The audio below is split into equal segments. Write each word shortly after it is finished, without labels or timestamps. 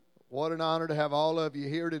What an honor to have all of you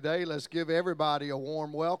here today. Let's give everybody a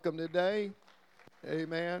warm welcome today.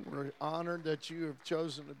 Amen. We're honored that you have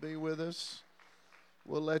chosen to be with us.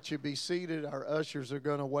 We'll let you be seated. Our ushers are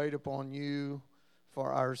going to wait upon you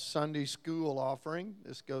for our Sunday school offering.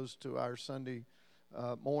 This goes to our Sunday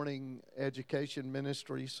morning education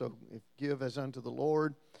ministry. So give as unto the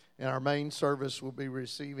Lord. And our main service will be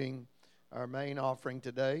receiving our main offering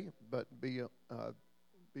today. But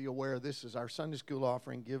be aware this is our Sunday school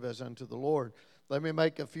offering. Give as unto the Lord. Let me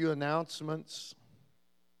make a few announcements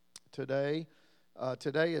today.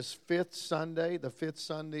 Today is fifth Sunday, the fifth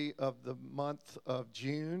Sunday of the month of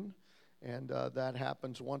June, and that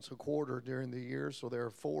happens once a quarter during the year, so there are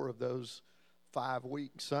 4 of those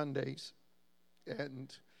 5-week Sundays,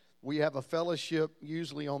 and we have a fellowship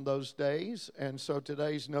usually on those days, and so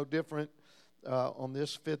today's no different. On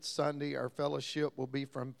this fifth Sunday, our fellowship will be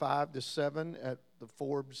from 5 to 7 at the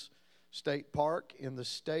Forbes State Park in the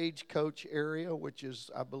Stagecoach area, which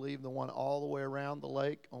is, I believe, the one all the way around the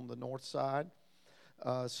lake on the north side.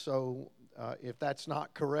 So if that's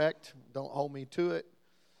not correct, don't hold me to it,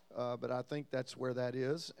 but I think that's where that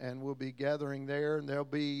is. And we'll be gathering there, and there'll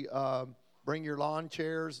be, bring your lawn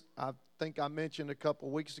chairs. I think I mentioned a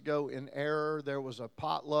couple weeks ago in error there was a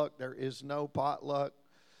potluck. There is no potluck,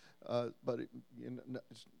 but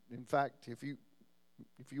in fact, if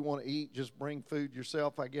you want to eat, just bring food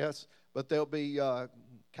yourself, I guess. But there'll be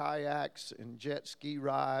kayaks and jet ski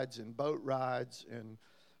rides and boat rides and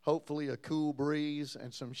hopefully a cool breeze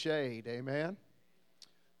and some shade. Amen?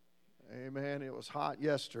 Amen. It was hot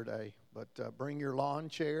yesterday, but bring your lawn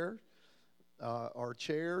chair or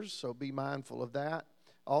chairs, so be mindful of that.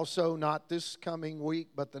 Also, not this coming week,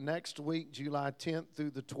 but the next week, July 10th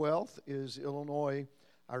through the 12th, is Illinois,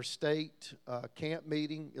 our state camp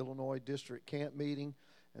meeting, Illinois District Camp Meeting,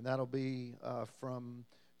 and that'll be from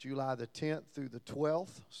July the 10th through the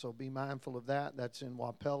 12th, so be mindful of that. That's in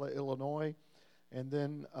Wapella, Illinois. And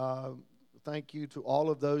then thank you to all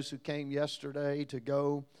of those who came yesterday to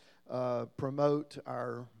go promote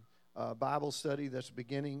our Bible study that's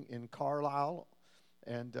beginning in Carlisle.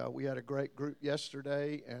 And we had a great group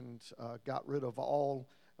yesterday and got rid of all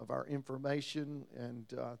of our information. And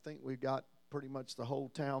I think we got pretty much the whole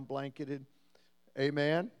town blanketed.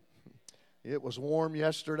 Amen. It was warm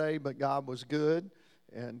yesterday, but God was good.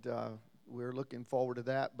 And we're looking forward to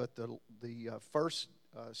that. But the first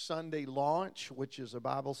Sunday launch, which is a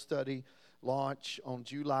Bible study launch on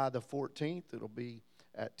July the 14th. It'll be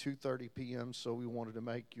at 2:30 p.m., so we wanted to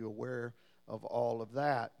make you aware of all of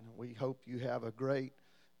that. We hope you have a great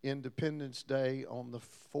Independence Day on the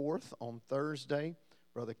 4th, on Thursday.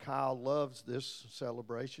 Brother Kyle loves this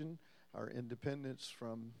celebration, our independence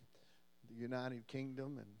from the United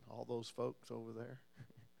Kingdom and all those folks over there.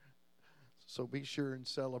 So be sure and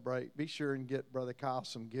celebrate. Be sure and get Brother Kyle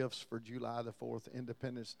some gifts for July the 4th,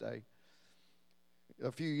 Independence Day.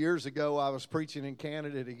 A few years ago, I was preaching in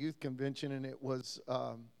Canada at a youth convention, and it was,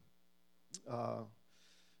 now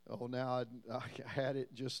I had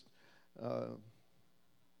it just,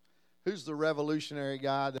 who's the revolutionary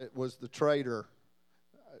guy that was the traitor?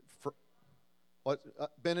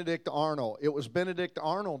 Benedict Arnold. It was Benedict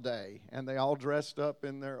Arnold Day, and they all dressed up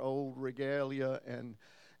in their old regalia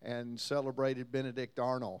and celebrated Benedict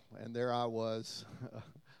Arnold. And there I was.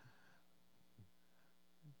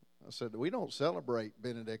 I said, we don't celebrate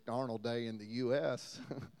Benedict Arnold Day in the U.S.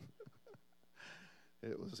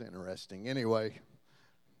 It was interesting. Anyway,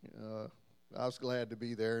 I was glad to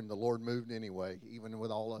be there, and the Lord moved anyway, even with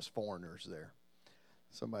all us foreigners there.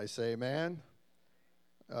 Somebody say amen.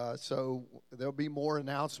 So there'll be more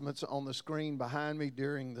announcements on the screen behind me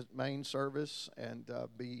during the main service, and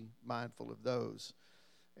be mindful of those.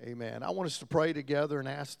 Amen. I want us to pray together and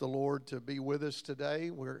ask the Lord to be with us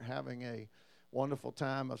today. We're having a wonderful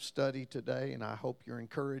time of study today, and I hope you're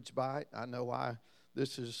encouraged by it. I know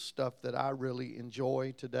this is stuff that I really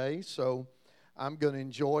enjoy today, so I'm going to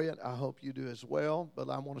enjoy it. I hope you do as well, but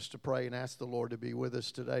I want us to pray and ask the Lord to be with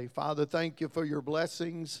us today. Father, thank you for your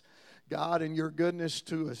blessings, God, and your goodness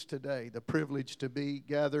to us today, the privilege to be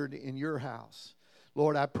gathered in your house.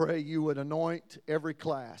 Lord, I pray you would anoint every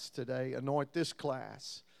class today, anoint this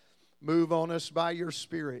class. Move on us by your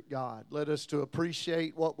Spirit, God. Let us to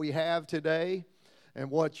appreciate what we have today and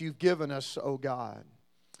what you've given us, oh God.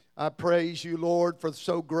 I praise you, Lord, for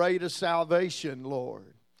so great a salvation,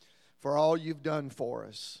 Lord, for all you've done for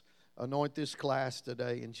us. Anoint this class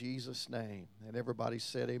today in Jesus' name. And everybody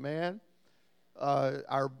said amen.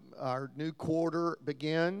 Our new quarter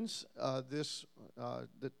begins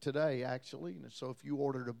today, actually. And so if you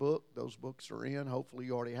ordered a book, those books are in. Hopefully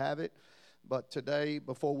you already have it. But today,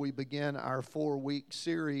 before we begin our 4-week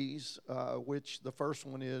series, which the first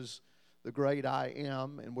one is The Great I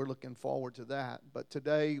Am, and we're looking forward to that. But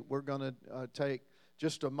today, we're going to take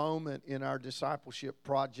just a moment in our discipleship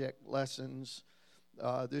project lessons.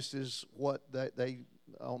 This is what they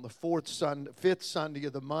on the fifth Sunday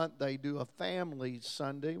of the month, they do a family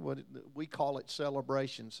Sunday. We call it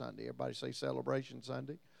Celebration Sunday. Everybody say Celebration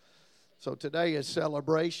Sunday. So today is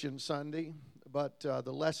Celebration Sunday, but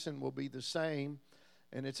the lesson will be the same,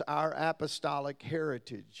 and it's our apostolic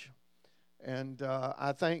heritage. And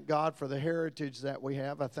I thank God for the heritage that we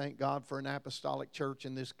have. I thank God for an apostolic church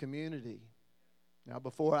in this community. Now,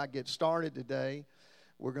 before I get started today,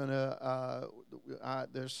 we're going to,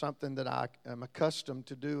 there's something that I am accustomed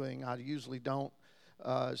to doing. I usually don't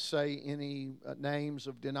say any names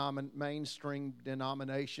of mainstream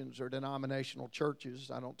denominations or denominational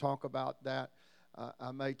churches. I don't talk about that.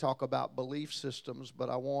 I may talk about belief systems, but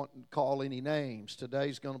I won't call any names.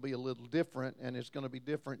 Today's going to be a little different, and it's going to be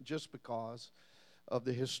different just because of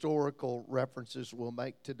the historical references we'll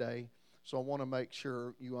make today. So I want to make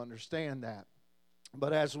sure you understand that.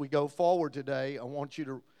 But as we go forward today, I want you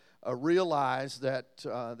to realize that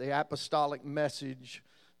the apostolic message,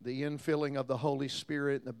 the infilling of the Holy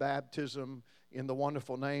Spirit, and the baptism in the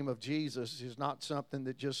wonderful name of Jesus is not something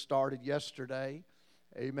that just started yesterday.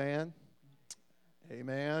 Amen.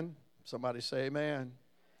 Amen. Somebody say amen.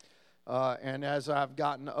 And as I've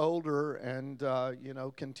gotten older and,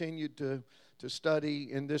 continued to study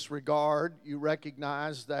in this regard, you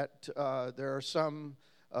recognize that there are some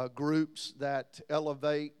groups that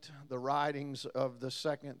elevate the writings of the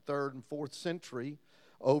 2nd, 3rd, and 4th century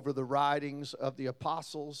over the writings of the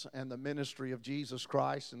apostles and the ministry of Jesus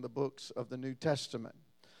Christ in the books of the New Testament.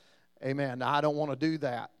 Amen. Now, I don't want to do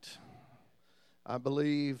that. I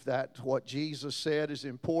believe that what Jesus said is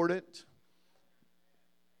important.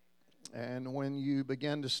 And when you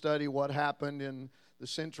begin to study what happened in the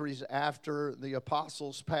centuries after the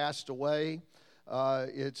apostles passed away,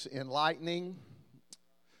 it's enlightening.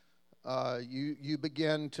 You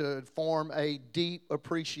begin to form a deep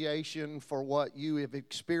appreciation for what you have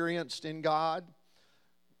experienced in God.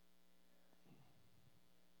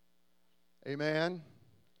 Amen.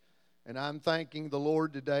 And I'm thanking the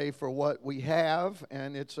Lord today for what we have,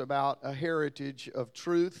 and it's about a heritage of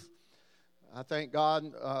truth. I thank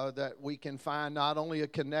God that we can find not only a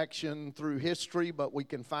connection through history, but we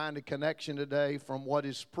can find a connection today from what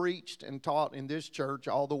is preached and taught in this church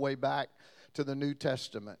all the way back to the New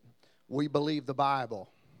Testament. We believe the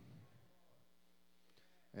Bible.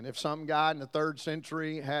 And if some guy in the 3rd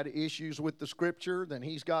century had issues with the Scripture, then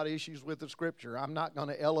he's got issues with the Scripture. I'm not going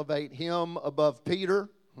to elevate him above Peter.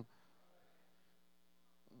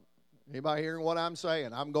 Anybody hearing what I'm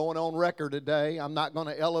saying? I'm going on record today. I'm not going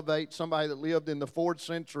to elevate somebody that lived in the 4th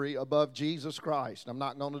century above Jesus Christ. I'm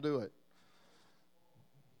not going to do it.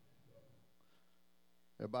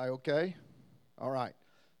 Everybody okay? All right.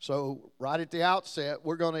 So right at the outset,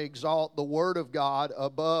 we're going to exalt the Word of God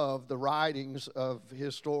above the writings of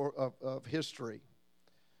history.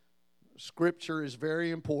 Scripture is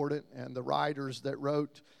very important, and the writers that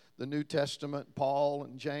wrote the New Testament, Paul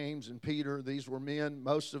and James and Peter, these were men,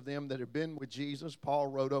 most of them that have been with Jesus. Paul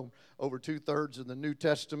wrote over 2/3 of the New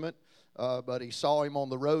Testament, but he saw him on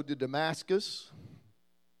the road to Damascus.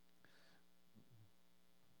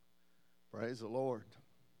 Praise the Lord.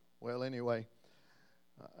 Well, anyway.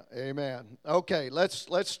 Amen. Okay, let's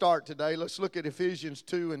start today. Let's look at Ephesians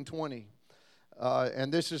 2:20.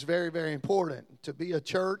 And this is very, very important. To be a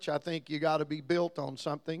church, I think you got to be built on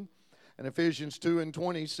something. And Ephesians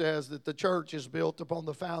 2:20 says that the church is built upon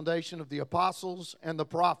the foundation of the apostles and the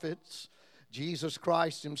prophets, Jesus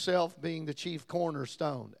Christ himself being the chief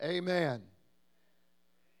cornerstone. Amen.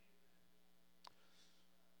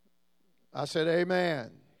 I said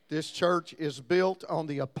amen. This church is built on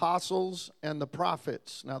the apostles and the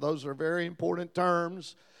prophets. Now, those are very important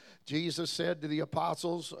terms. Jesus said to the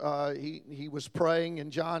apostles, he was praying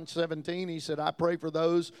in John 17. He said, I pray for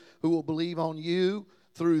those who will believe on you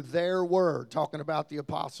through their word, talking about the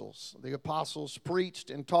apostles. The apostles preached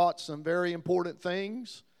and taught some very important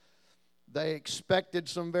things. They expected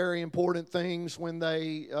some very important things when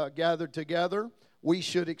they gathered together. We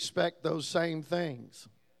should expect those same things.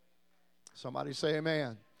 Somebody say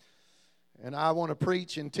amen. And I want to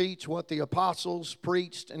preach and teach what the apostles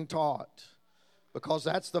preached and taught, because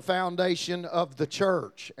that's the foundation of the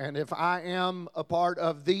church. And if I am a part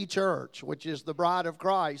of the church, which is the bride of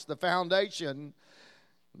Christ, the foundation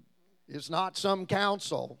is not some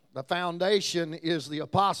council. The foundation is the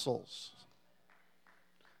apostles.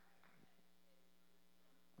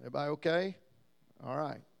 Everybody okay? All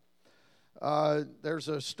right. There's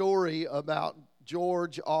a story about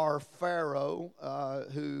George R. Farrow,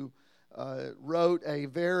 who wrote a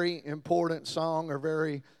very important song, or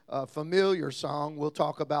very familiar song. We'll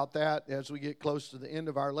talk about that as we get close to the end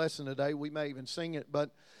of our lesson today. We may even sing it,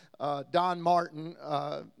 but Don Martin,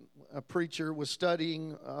 a preacher, was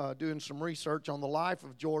studying, doing some research on the life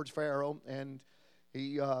of George Farrow, and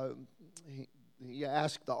he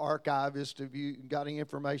asked the archivist, "Have you got any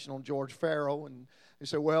information on George Farrow?" And he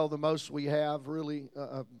said, "Well, the most we have, really,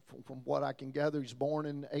 from what I can gather, he's born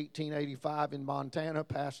in 1885 in Montana,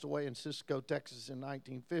 passed away in Cisco, Texas in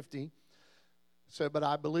 1950. Said, but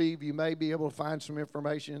I believe you may be able to find some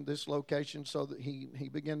information in this location." So that he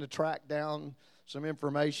began to track down some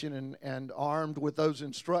information, and armed with those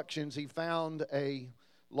instructions, he found a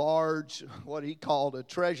large, what he called a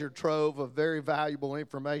treasure trove of very valuable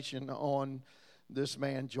information on this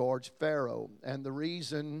man, George Farrow. And the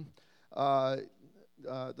reason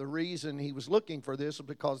he was looking for this was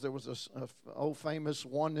because there was a old famous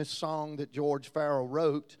oneness song that George Farrow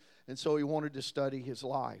wrote, and so he wanted to study his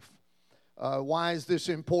life. Why is this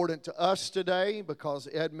important to us today? Because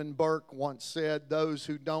Edmund Burke once said, "Those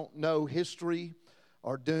who don't know history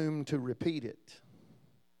are doomed to repeat it."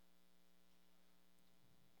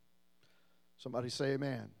 Somebody say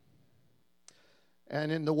amen.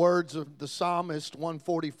 And in the words of the psalmist,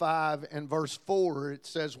 145 and verse 4, it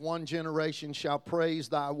says, "One generation shall praise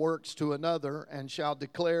thy works to another, and shall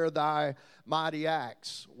declare thy mighty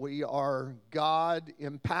acts." We are God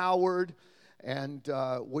empowered, and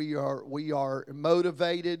we are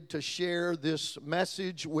motivated to share this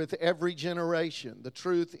message with every generation. The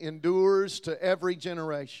truth endures to every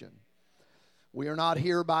generation. We are not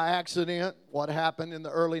here by accident. What happened in the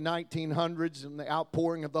early 1900s and the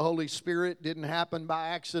outpouring of the Holy Spirit didn't happen by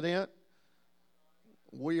accident.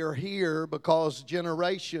 We are here because truth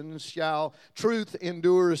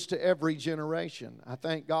endures to every generation. I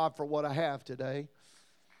thank God for what I have today.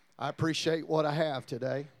 I appreciate what I have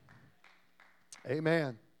today.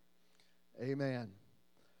 Amen. Amen.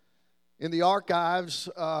 In the archives,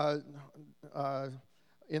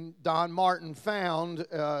 Don Martin found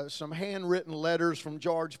some handwritten letters from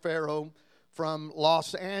George Farrow from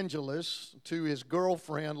Los Angeles to his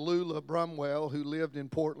girlfriend, Lula Brumwell, who lived in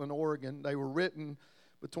Portland, Oregon. They were written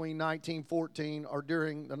between 1914 or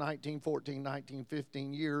during the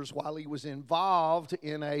 1914-1915 years while he was involved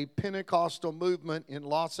in a Pentecostal movement in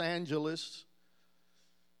Los Angeles,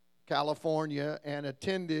 California, and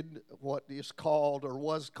attended what is called, or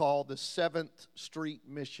was called, the 7th Street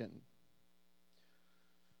Mission.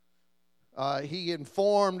 He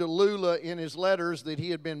informed Lula in his letters that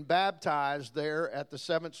he had been baptized there at the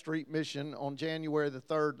 7th Street Mission on January the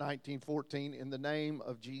 3rd, 1914, in the name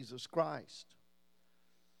of Jesus Christ.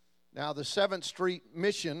 Now, the 7th Street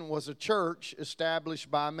Mission was a church established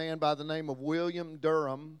by a man by the name of William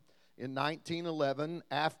Durham in 1911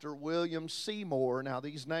 after William Seymour. Now,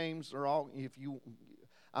 these names are all,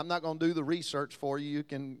 I'm not going to do the research for you. You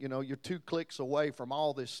can, you're 2 clicks away from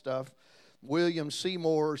all this stuff. William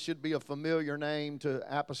Seymour should be a familiar name to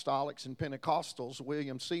apostolics and Pentecostals.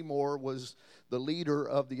 William Seymour was the leader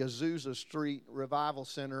of the Azusa Street Revival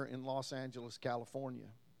Center in Los Angeles, California.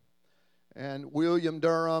 And William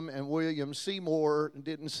Durham and William Seymour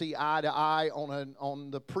didn't see eye to eye on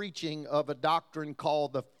the preaching of a doctrine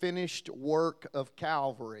called the finished work of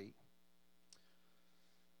Calvary.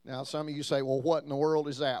 Now, some of you say, well, what in the world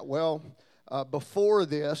is that? Well, before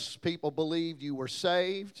this, people believed you were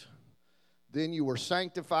saved, then you were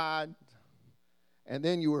sanctified, and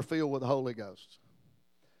then you were filled with the Holy Ghost.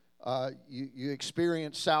 You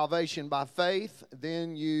experienced salvation by faith,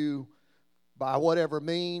 then you, by whatever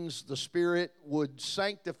means, the Spirit would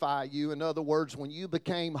sanctify you. In other words, when you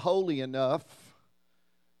became holy enough,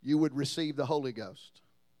 you would receive the Holy Ghost.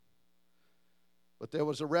 But there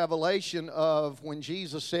was a revelation of when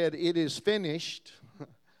Jesus said, "It is finished,"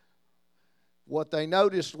 what they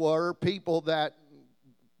noticed were people that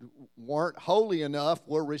weren't holy enough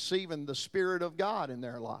were receiving the Spirit of God in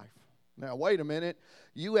their life. Now, wait a minute.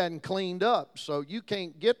 You hadn't cleaned up, so you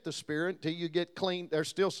can't get the Spirit until you get clean. There's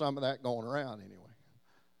still some of that going around anyway.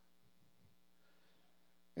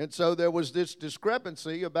 And so there was this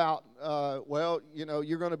discrepancy about,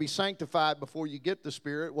 you're going to be sanctified before you get the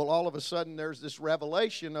Spirit. Well, all of a sudden there's this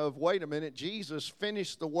revelation of, wait a minute, Jesus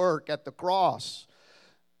finished the work at the cross.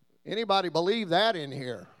 Anybody believe that in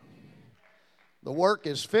here? The work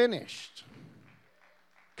is finished.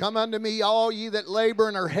 "Come unto me, all ye that labor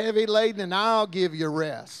and are heavy laden, and I'll give you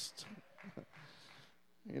rest."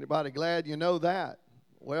 Anybody glad you know that?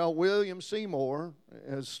 Well, William Seymour,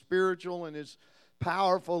 as spiritual and as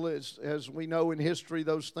powerful as we know in history,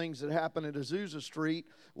 those things that happened at Azusa Street,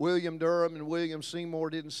 William Durham and William Seymour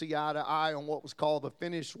didn't see eye to eye on what was called the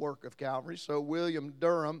finished work of Calvary. So William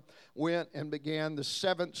Durham went and began the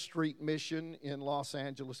 7th Street Mission in Los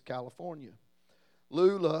Angeles, California.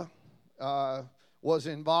 Lula was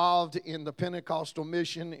involved in the Pentecostal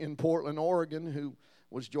mission in Portland, Oregon, who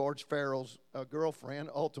was George Farrell's girlfriend,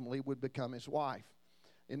 ultimately would become his wife.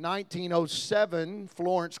 In 1907,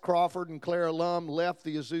 Florence Crawford and Clara Lum left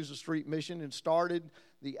the Azusa Street Mission and started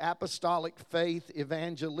the Apostolic Faith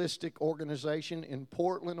Evangelistic Organization in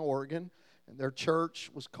Portland, Oregon, and their church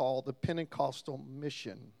was called the Pentecostal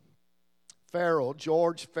Mission. Farrell,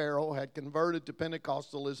 George Farrell, had converted to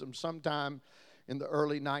Pentecostalism sometime in the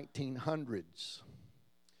early 1900s.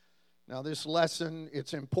 Now, this lesson,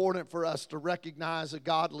 it's important for us to recognize a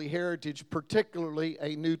godly heritage, particularly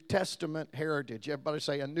a New Testament heritage. Everybody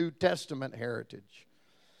say a New Testament heritage.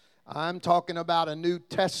 I'm talking about a New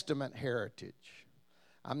Testament heritage.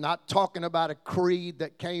 I'm not talking about a creed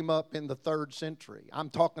that came up in the 3rd century. I'm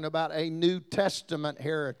talking about a New Testament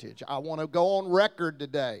heritage. I want to go on record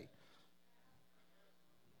today.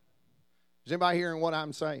 Is anybody hearing what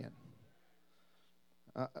I'm saying?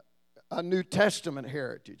 A New Testament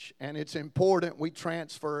heritage, and it's important we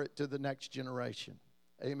transfer it to the next generation.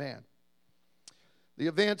 Amen. The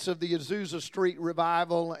events of the Azusa Street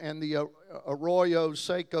Revival and the Arroyo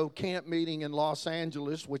Seco camp meeting in Los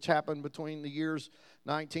Angeles, which happened between the years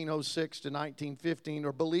 1906 to 1915,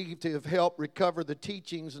 are believed to have helped recover the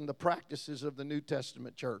teachings and the practices of the New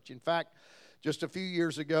Testament church. In fact, just a few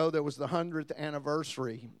years ago, there was the 100th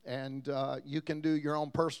anniversary, and you can do your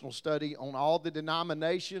own personal study on all the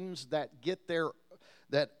denominations that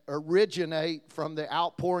originate from the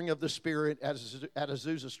outpouring of the Spirit at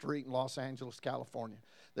Azusa Street in Los Angeles, California.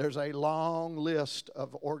 There's a long list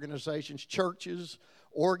of organizations, churches,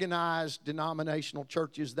 organized denominational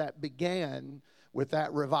churches that began with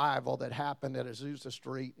that revival that happened at Azusa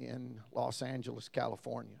Street in Los Angeles,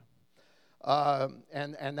 California.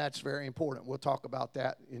 And that's very important. We'll talk about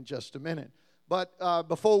that in just a minute. But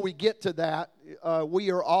before we get to that, we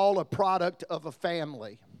are all a product of a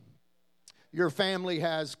family. Your family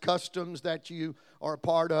has customs that you are a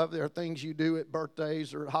part of. There are things you do at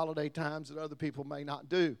birthdays or holiday times that other people may not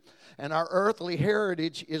do. And our earthly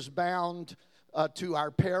heritage is bound to our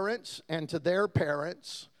parents and to their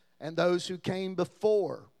parents and those who came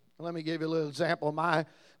before. Let me give you a little example.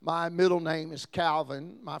 My middle name is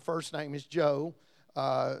Calvin. My first name is Joe,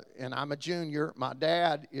 and I'm a junior. My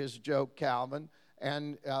dad is Joe Calvin.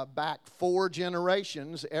 And back 4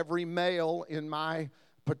 generations, every male in my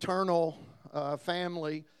paternal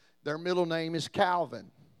family, their middle name is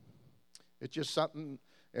Calvin. It's just something,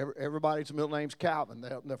 everybody's middle name's Calvin.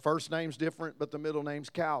 The first name's different, but the middle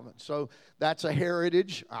name's Calvin. So that's a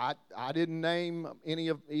heritage. I didn't name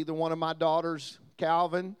either one of my daughters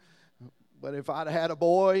Calvin. But if I'd had a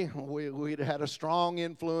boy, we'd had a strong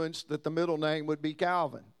influence that the middle name would be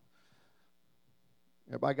Calvin.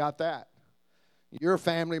 Everybody got that? Your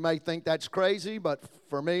family may think that's crazy, but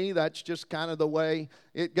for me, that's just kind of the way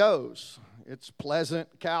it goes. It's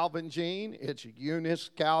Pleasant Calvin Jean, it's Eunice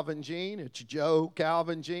Calvin Jean, it's Joe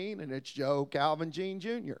Calvin Jean, and it's Joe Calvin Jean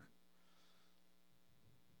Jr.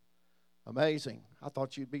 Amazing. I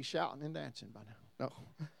thought you'd be shouting and dancing by now.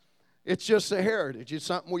 No. It's just a heritage. It's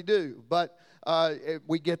something we do. But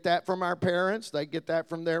we get that from our parents. They get that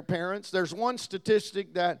from their parents. There's one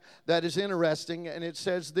statistic that is interesting, and it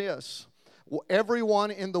says this. Everyone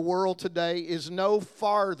in the world today is no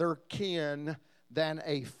farther kin than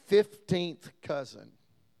a 15th cousin.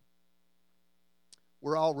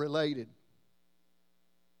 We're all related.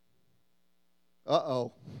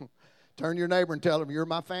 Uh-oh. Turn to your neighbor and tell them, you're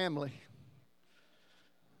my family.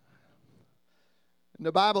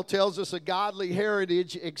 The Bible tells us a godly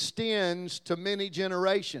heritage extends to many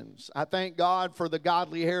generations. I thank God for the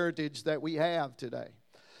godly heritage that we have today.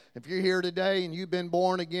 If you're here today and you've been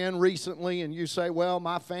born again recently and you say, well,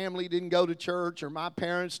 my family didn't go to church or my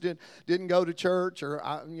parents didn't go to church or,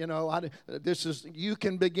 you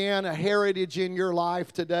can begin a heritage in your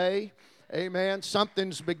life today. Amen.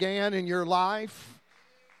 Something's began in your life.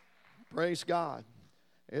 Praise God.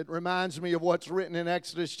 It reminds me of what's written in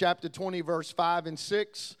Exodus chapter 20, verse 5 and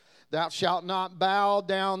 6. Thou shalt not bow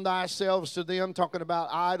down thyself to them, talking about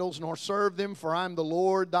idols, nor serve them, for I am the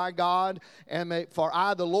Lord thy God, for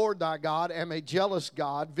I, the Lord thy God, am a jealous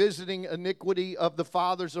God, visiting iniquity of the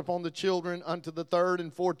fathers upon the children unto the 3rd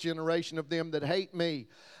and 4th generation of them that hate me.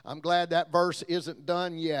 I'm glad that verse isn't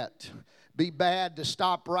done yet. Be bad to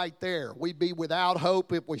stop right there. We'd be without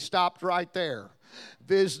hope if we stopped right there.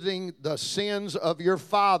 visiting the sins of your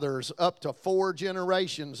fathers up to 4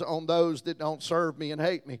 generations on those that don't serve me and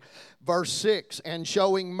hate me. Verse 6, and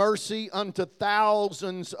showing mercy unto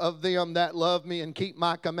thousands of them that love me and keep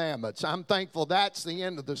my commandments. I'm thankful that's the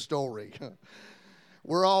end of the story.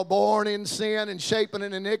 We're all born in sin and shapen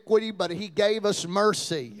in iniquity, but He gave us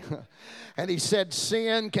mercy. And He said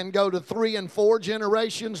sin can go to 3 and 4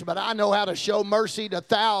 generations, but I know how to show mercy to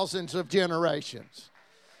thousands of generations.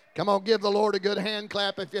 Come on, give the Lord a good hand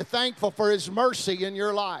clap if you're thankful for His mercy in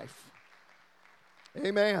your life.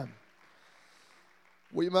 Amen.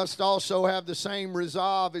 We must also have the same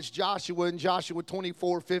resolve as Joshua in Joshua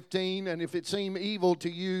 24:15. And if it seem evil to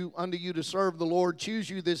you, unto you to serve the Lord, choose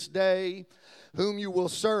you this day whom you will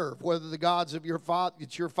serve, whether the gods of your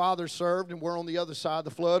father served and were on the other side of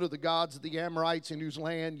the flood, or the gods of the Amorites in whose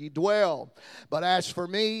land ye dwell. But as for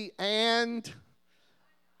me and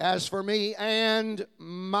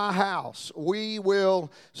my house, we will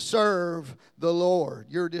serve the Lord.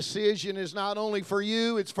 Your decision is not only for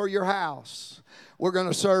you, it's for your house. We're going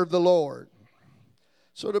to serve the Lord.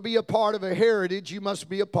 So to be a part of a heritage, you must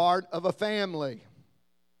be a part of a family.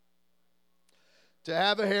 To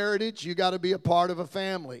have a heritage, you got to be a part of a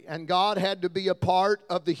family. And God had to be a part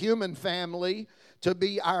of the human family to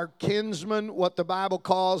be our kinsman, what the Bible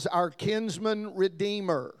calls our kinsman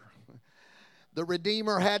redeemer. The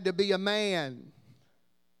redeemer had to be a man.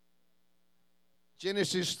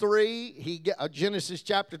 Genesis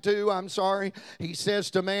chapter 2, he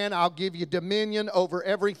says to man, I'll give you dominion over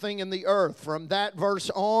everything in the earth. From that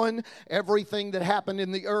verse on, everything that happened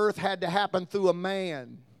in the earth had to happen through a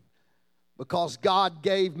man, because God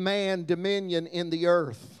gave man dominion in the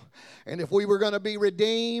earth. And if we were going to be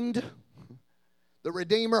redeemed, the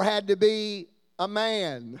Redeemer had to be a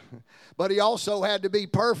man, but He also had to be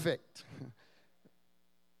perfect.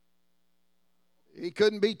 He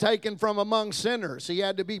couldn't be taken from among sinners. He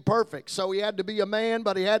had to be perfect. So He had to be a man,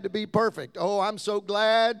 but He had to be perfect. Oh, I'm so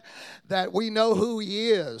glad that we know who He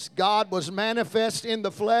is. God was manifest in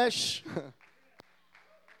the flesh.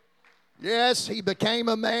 Yes, He became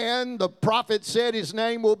a man. The prophet said His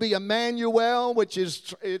name will be Emmanuel, which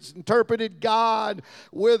is it's interpreted God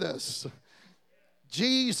with us.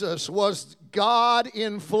 Jesus was God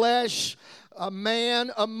in flesh, a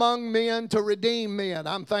man among men to redeem men.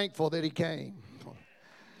 I'm thankful that He came.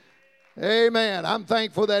 Amen. I'm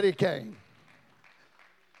thankful that He came.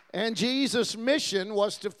 And Jesus' mission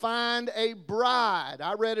was to find a bride.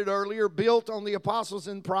 I read it earlier, built on the apostles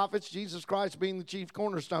and prophets, Jesus Christ being the chief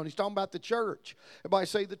cornerstone. He's talking about the church. Everybody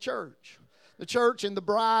say the church. The church and the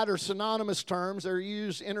bride are synonymous terms. They're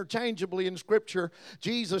used interchangeably in Scripture.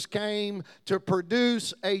 Jesus came to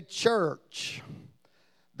produce a church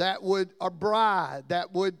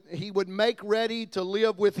He would make ready to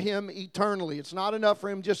live with Him eternally. It's not enough for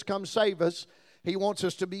Him just to come save us. He wants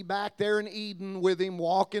us to be back there in Eden with Him,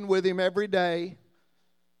 walking with Him every day.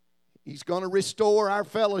 He's going to restore our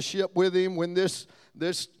fellowship with Him when this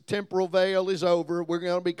temporal veil is over. We're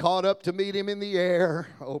going to be caught up to meet Him in the air.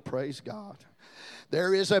 Oh, praise God.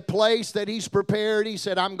 There is a place that He's prepared. He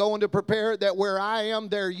said, I'm going to prepare it that where I am,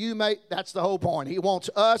 there you may. That's the whole point. He wants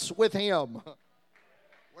us with Him.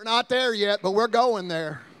 We're not there yet, but we're going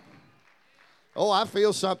there. Oh, I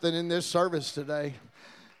feel something in this service today.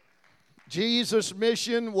 Jesus'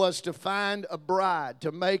 mission was to find a bride,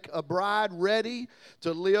 to make a bride ready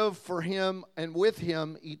to live for Him and with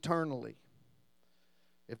Him eternally.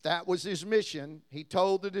 If that was His mission, He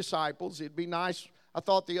told the disciples, it'd be nice. I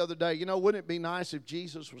thought the other day, wouldn't it be nice if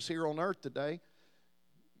Jesus was here on earth today?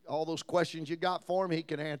 All those questions you got for Him, He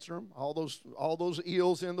could answer them. All those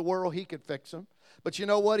ills in the world, He could fix them. But you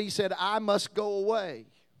know what? He said, I must go away.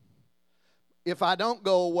 If I don't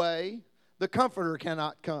go away, the Comforter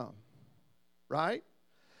cannot come. Right?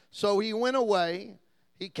 So He went away.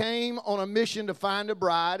 He came on a mission to find a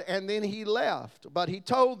bride, and then He left. But He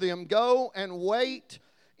told them, go and wait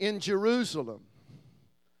in Jerusalem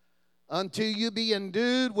until you be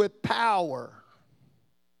endued with power.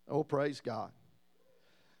 Oh, praise God.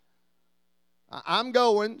 I'm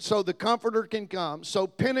going so the Comforter can come. So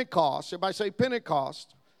Pentecost, everybody say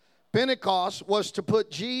Pentecost. Pentecost was to put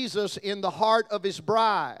Jesus in the heart of His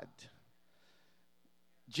bride.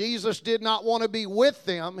 Jesus did not want to be with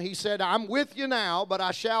them. He said, I'm with you now, but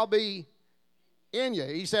I shall be in you.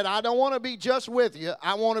 He said, I don't want to be just with you.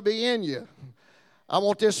 I want to be in you. I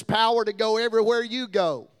want this power to go everywhere you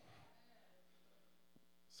go.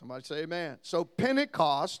 Somebody say amen. So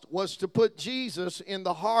Pentecost was to put Jesus in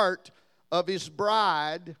the heart of His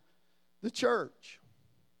bride, the church.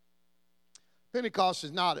 Pentecost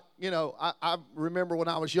is not, I remember when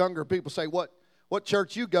I was younger, people say, what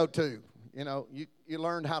church you go to? You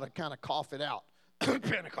learned how to kind of cough it out.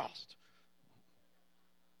 Pentecost.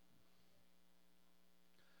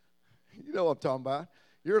 You know what I'm talking about.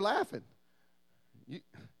 You're laughing.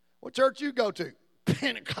 What church you go to?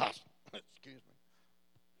 Pentecost. Excuse me.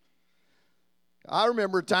 I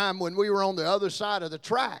remember a time when we were on the other side of the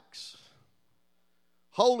tracks.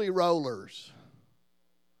 Holy rollers.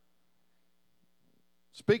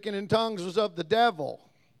 Speaking in tongues was of the devil.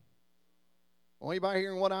 Anybody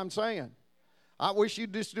hearing what I'm saying? I wish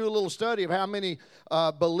you'd just do a little study of how many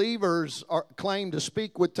believers claim to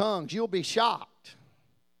speak with tongues. You'll be shocked.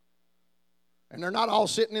 And they're not all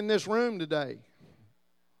sitting in this room today.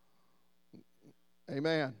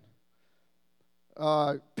 Amen.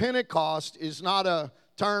 Pentecost is not a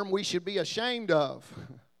term we should be ashamed of,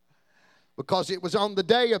 because it was on the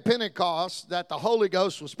day of Pentecost that the Holy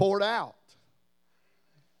Ghost was poured out.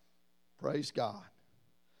 Praise God.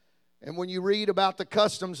 And when you read about the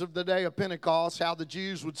customs of the day of Pentecost, how the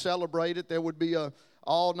Jews would celebrate it, there would be a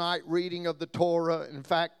all-night reading of the Torah. In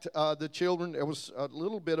fact, the children, there was a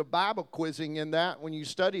little bit of Bible quizzing in that. When you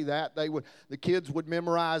study that, the kids would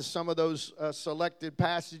memorize some of those selected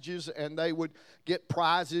passages, and they would get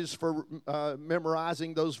prizes for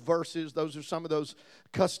memorizing those verses. Those are some of those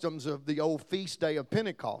customs of the old feast day of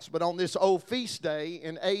Pentecost. But on this old feast day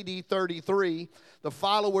in AD 33, the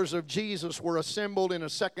followers of Jesus were assembled in a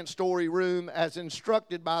second-story room as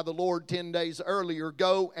instructed by the Lord 10 days earlier.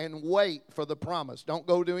 Go and wait for the promise. Don't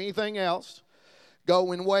go do anything else.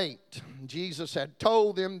 Go and wait. Jesus had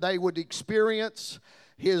told them they would experience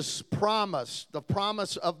His promise, the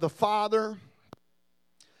promise of the Father.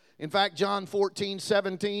 In fact, John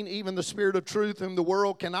 14:17, even the Spirit of truth whom the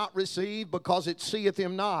world cannot receive because it seeth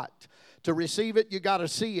Him not. To receive it, you got to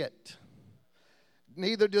see it.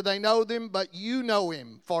 Neither do they know them, but you know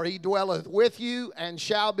Him, for He dwelleth with you and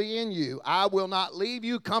shall be in you. I will not leave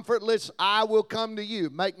you comfortless. I will come to you.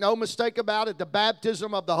 Make no mistake about it, the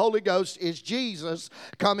baptism of the Holy Ghost is Jesus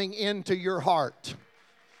coming into your heart.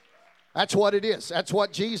 That's what it is. That's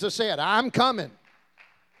what Jesus said. I'm coming.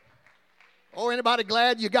 Oh, anybody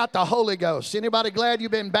glad you got the Holy Ghost? Anybody glad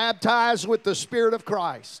you've been baptized with the Spirit of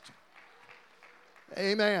Christ?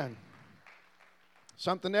 Amen.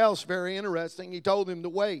 Something else very interesting. He told him to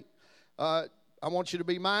wait. I want you to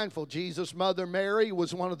be mindful. Jesus' mother Mary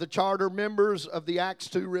was one of the charter members of the Acts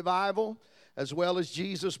 2 revival, as well as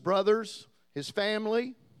Jesus' brothers, his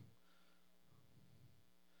family.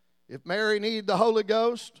 If Mary needed the Holy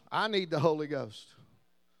Ghost, I need the Holy Ghost.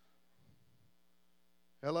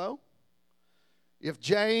 Hello? If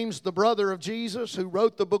James, the brother of Jesus, who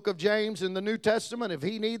wrote the book of James in the New Testament, if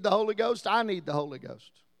he needed the Holy Ghost, I need the Holy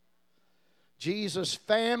Ghost. Jesus'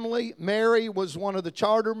 family, Mary was one of the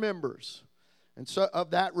charter members and so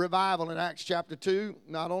of that revival in Acts chapter 2.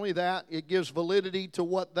 Not only that, it gives validity to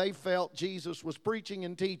what they felt Jesus was preaching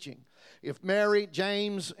and teaching. If Mary,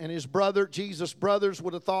 James, and his brother, Jesus' brothers,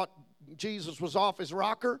 would have thought Jesus was off his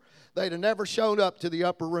rocker, they'd have never showed up to the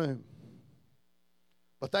upper room.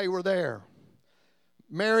 But they were there.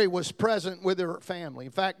 Mary was present with her family.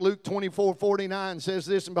 In fact, Luke 24:49 says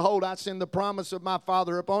this, and behold, I send the promise of my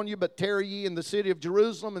Father upon you, but tarry ye in the city of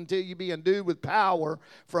Jerusalem until you be endued with power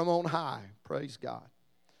from on high. Praise God.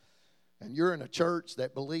 And you're in a church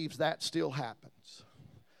that believes that still happens.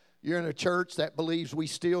 You're in a church that believes we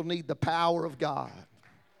still need the power of God.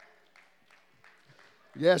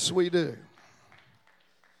 Yes, we do.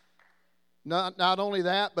 Not only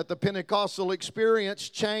that, but the Pentecostal experience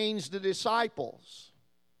changed the disciples.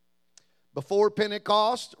 Before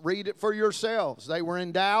Pentecost, read it for yourselves. They were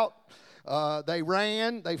in doubt. They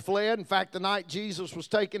ran. They fled. In fact, the night Jesus was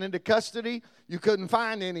taken into custody, you couldn't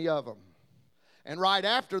find any of them. And right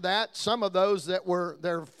after that, some of those that were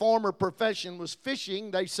their former profession was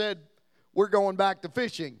fishing, they said, we're going back to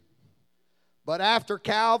fishing. But after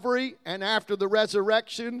Calvary and after the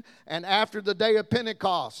resurrection and after the day of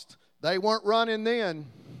Pentecost, they weren't running then.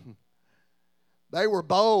 They were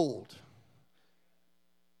bold.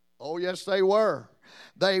 Oh, yes, they were.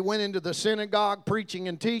 They went into the synagogue preaching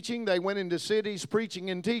and teaching. They went into cities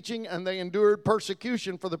preaching and teaching, and they endured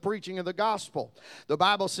persecution for the preaching of the gospel. The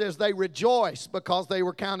Bible says they rejoiced because they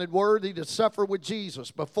were counted worthy to suffer with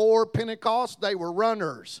Jesus. Before Pentecost, they were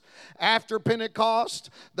runners. After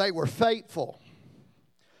Pentecost, they were faithful.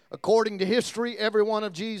 According to history, every one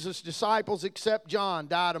of Jesus' disciples except John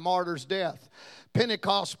died a martyr's death.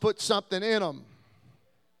 Pentecost put something in them.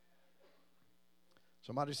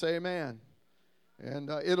 Somebody say amen. And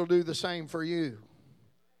it'll do the same for you.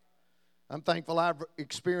 I'm thankful I've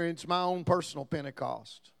experienced my own personal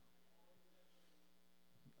Pentecost.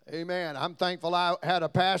 Amen. I'm thankful I had a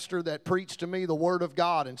pastor that preached to me the Word of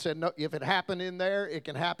God and said, no, if it happened in there, it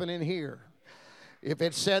can happen in here. If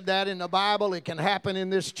it said that in the Bible, it can happen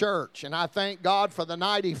in this church. And I thank God for the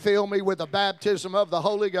night He filled me with the baptism of the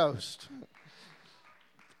Holy Ghost.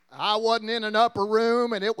 I wasn't in an upper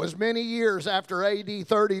room, and it was many years after AD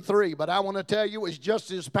 33. But I want to tell you, it was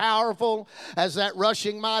just as powerful as that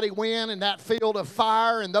rushing mighty wind and that field of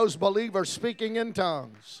fire and those believers speaking in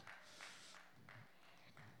tongues.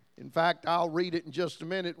 In fact, I'll read it in just a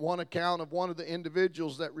minute. One account of one of the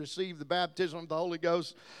individuals that received the baptism of the Holy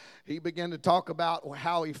Ghost, he began to talk about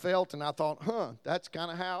how he felt, and I thought, that's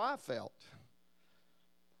kind of how I felt.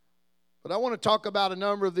 But I want to talk about a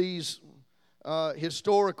number of these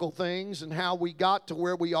historical things and how we got to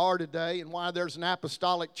where we are today and why there's an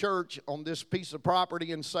apostolic church on this piece of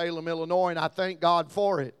property in Salem, Illinois, and I thank God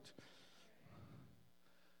for it.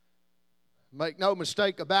 Make no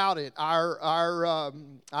mistake about it,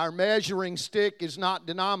 our measuring stick is not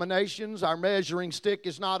denominations. Our measuring stick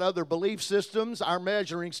is not other belief systems. Our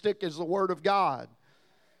measuring stick is the Word of God.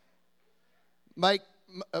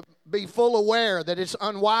 Be full aware that it's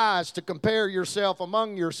unwise to compare yourself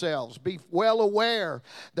among yourselves. Be well aware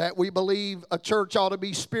that we believe a church ought to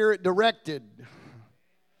be Spirit-directed.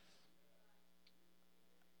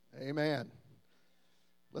 Amen.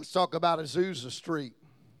 Let's talk about Azusa Street.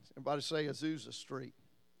 Everybody say Azusa Street.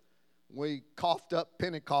 We coughed up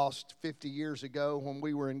Pentecost 50 years ago when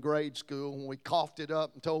we were in grade school. When we coughed it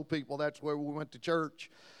up and told people that's where we went to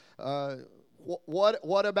church.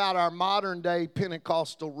 What about our modern day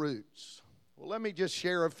Pentecostal roots? Well, let me just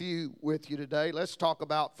share a few with you today. Let's talk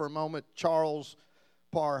about for a moment Charles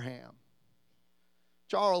Parham.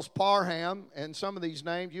 Charles Parham, and some of these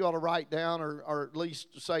names you ought to write down or at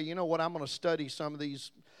least say, you know what, I'm going to study some of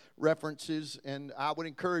these references, and I would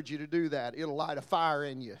encourage you to do that. It'll light a fire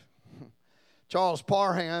in you. Charles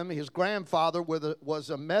Parham, his grandfather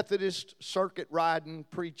was a Methodist circuit riding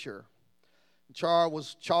preacher.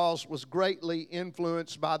 Charles was greatly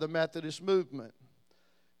influenced by the Methodist movement.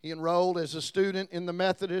 He enrolled as a student in the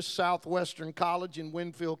Methodist Southwestern College in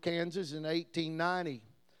Winfield, Kansas in 1890.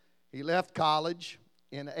 He left college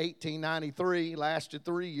in 1893, lasted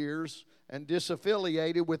 3 years, and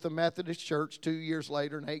disaffiliated with the Methodist Church 2 years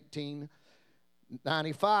later in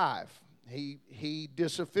 1895. He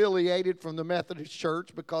disaffiliated from the Methodist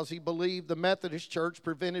Church because he believed the Methodist Church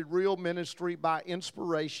prevented real ministry by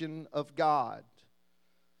inspiration of God.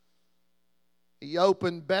 He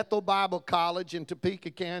opened Bethel Bible College in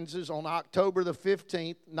Topeka, Kansas on October the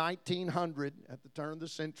 15th, 1900, at the turn of the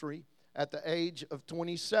century, at the age of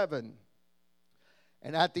 27.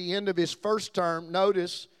 And at the end of his first term,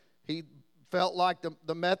 notice, he felt like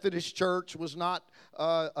the Methodist Church was not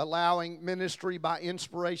allowing ministry by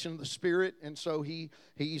inspiration of the Spirit, and so he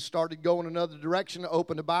started going another direction to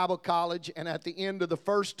open a Bible college. And at the end of the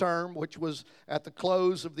first term, which was at the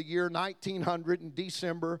close of the year 1900 in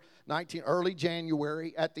December, early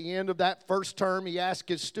January, at the end of that first term, he asked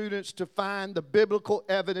his students to find the biblical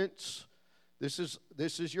evidence. This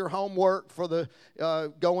is your homework for the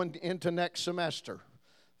going into next semester.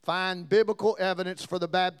 Find biblical evidence for the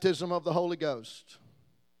baptism of the Holy Ghost.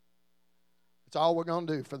 That's all we're going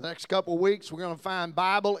to do. For the next couple of weeks, we're going to find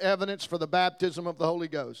Bible evidence for the baptism of the Holy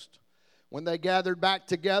Ghost. When they gathered back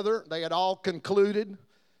together, they had all concluded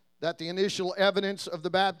that the initial evidence of the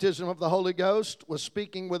baptism of the Holy Ghost was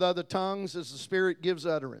speaking with other tongues as the Spirit gives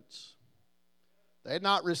utterance. They had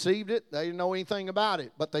not received it. They didn't know anything about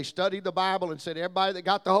it. But they studied the Bible and said everybody that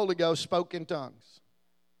got the Holy Ghost spoke in tongues.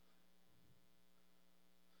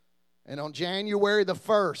 And on January the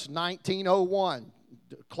 1st, 1901,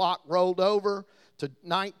 the clock rolled over to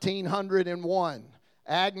 1901.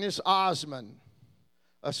 Agnes Osmond,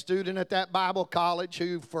 a student at that Bible college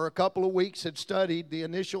who for a couple of weeks had studied the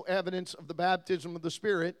initial evidence of the baptism of the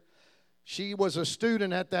Spirit, she was a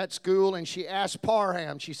student at that school, and she asked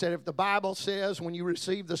Parham, she said, if the Bible says when you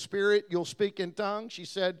receive the Spirit, you'll speak in tongues, she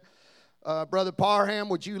said, Brother Parham,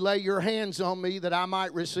 would you lay your hands on me that I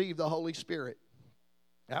might receive the Holy Spirit?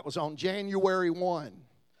 That was on January 1.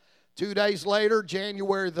 2 days later,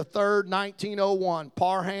 January the 3rd, 1901,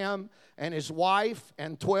 Parham and his wife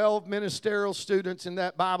and 12 ministerial students in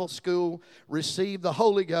that Bible school received the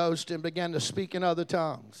Holy Ghost and began to speak in other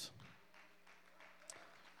tongues.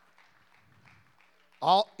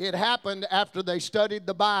 It happened after they studied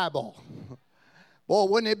the Bible. Boy,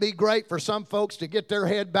 wouldn't it be great for some folks to get their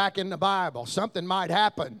head back in the Bible? Something might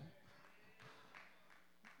happen.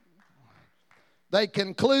 They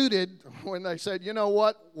concluded when they said, you know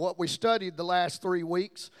what we studied the last 3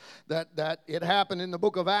 weeks, that it happened in the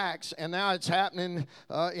book of Acts, and now it's happening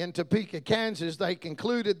in Topeka, Kansas. They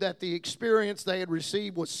concluded that the experience they had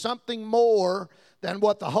received was something more than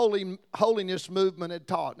what the holiness movement had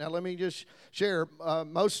taught. Now, let me just share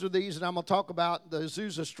most of these, and I'm going to talk about the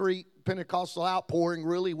Azusa Street Pentecostal outpouring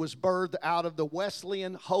really was birthed out of the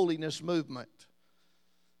Wesleyan holiness movement.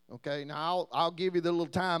 Okay, now I'll give you the little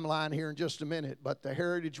timeline here in just a minute, but the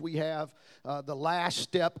heritage we have, the last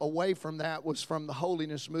step away from that was from the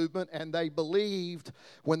holiness movement, and they believed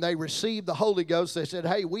when they received the Holy Ghost, they said,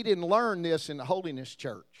 hey, we didn't learn this in the holiness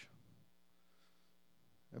church.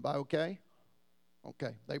 Everybody okay?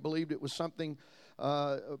 Okay, they believed it was something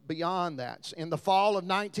beyond that. In the fall of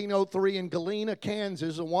 1903 in Galena,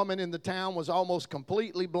 Kansas, a woman in the town was almost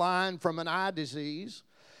completely blind from an eye disease.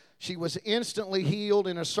 She was instantly healed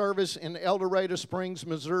in a service in El Dorado Springs,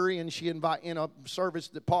 Missouri, and in a service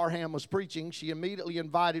that Parham was preaching. She immediately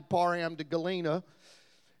invited Parham to Galena,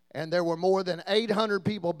 and there were more than 800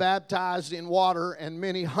 people baptized in water, and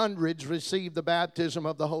many hundreds received the baptism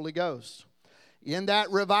of the Holy Ghost. In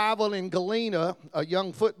that revival in Galena, a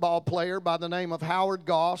young football player by the name of Howard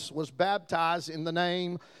Goss was baptized in the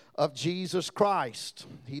name of Jesus Christ.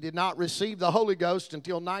 He did not receive the Holy Ghost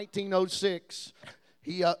until 1906.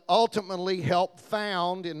 He ultimately helped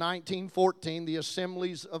found in 1914 the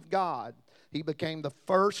Assemblies of God. He became the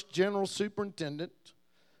first general superintendent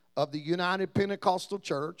of the United Pentecostal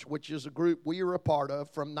Church, which is a group we are a part of,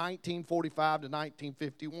 from 1945 to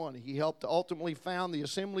 1951. He helped ultimately found the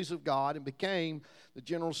Assemblies of God and became the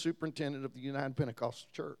general superintendent of the United Pentecostal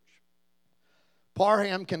Church.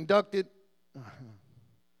 Parham conducted...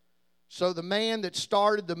 So the man that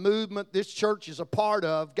started the movement this church is a part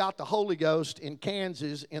of got the Holy Ghost in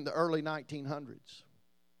Kansas in the early 1900s.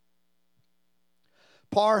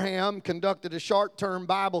 Parham conducted a short-term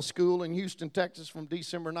Bible school in Houston, Texas from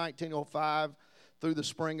December 1905 through the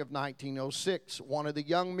spring of 1906. One of the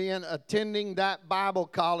young men attending that Bible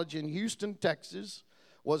college in Houston, Texas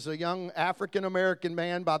was a young African-American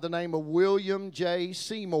man by the name of William J.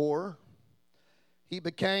 Seymour. He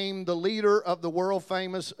became the leader of the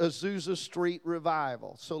world-famous Azusa Street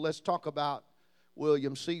Revival. So let's talk about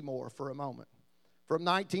William Seymour for a moment. From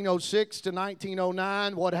 1906 to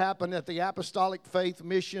 1909, what happened at the Apostolic Faith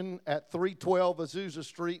Mission at 312 Azusa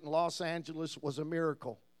Street in Los Angeles was a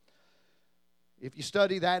miracle. If you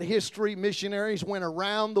study that history, missionaries went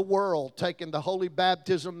around the world taking the holy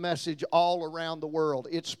baptism message all around the world.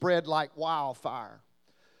 It spread like wildfire.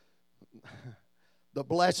 The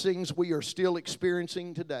blessings we are still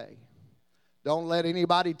experiencing today. Don't let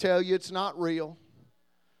anybody tell you it's not real.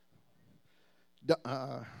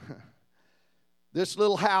 This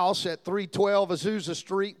little house at 312 Azusa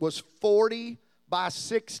Street was 40 by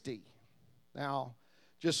 60. Now,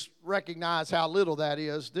 just recognize how little that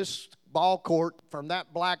is. This ball court from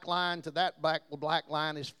that black line to that black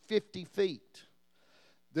line is 50 feet.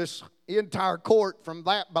 This entire court from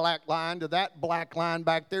that black line to that black line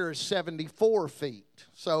back there is 74 feet.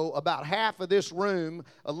 So about half of this room,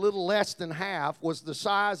 a little less than half, was the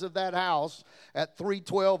size of that house at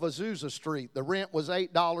 312 Azusa Street. The rent was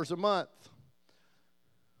 $8 a month.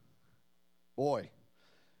 Boy,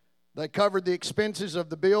 they covered the expenses of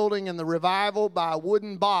the building and the revival by a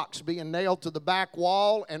wooden box being nailed to the back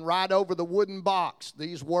wall, and right over the wooden box,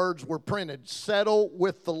 these words were printed: "Settle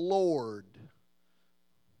with the Lord."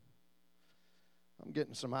 I'm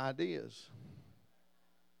getting some ideas.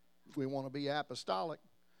 If we want to be apostolic.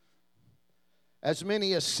 As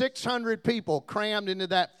many as 600 people crammed into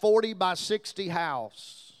that 40 by 60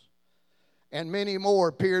 house. And many more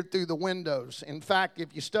appeared through the windows. In fact,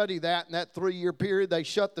 if you study that in that 3-year period, they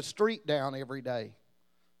shut the street down every day.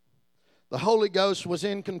 The Holy Ghost was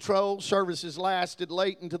in control. Services lasted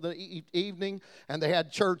late into the evening, and they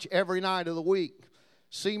had church every night of the week.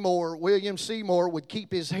 William Seymour would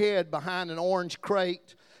keep his head behind an orange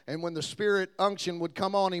crate, and when the Spirit unction would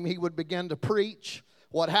come on him, he would begin to preach.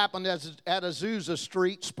 What happened at Azusa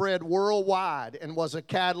Street spread worldwide and was a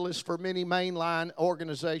catalyst for many mainline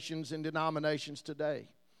organizations and denominations today.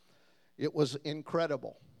 It was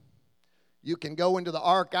incredible. You can go into the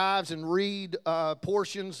archives and read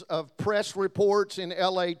portions of press reports in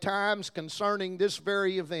LA Times concerning this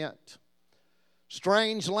very event.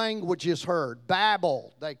 Strange languages heard.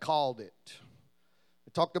 Babel, they called it.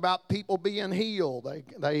 They talked about people being healed.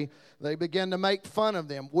 They began to make fun of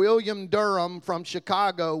them. William Durham from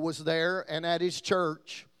Chicago was there, and at his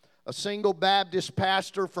church, a single Baptist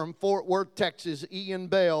pastor from Fort Worth, Texas, Ian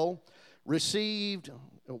Bell, received...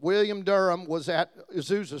 William Durham was at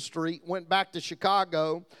Azusa Street, went back to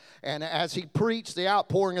Chicago, and as he preached the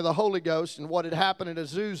outpouring of the Holy Ghost and what had happened at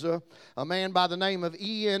Azusa, a man by the name of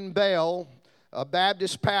Ian Bell, a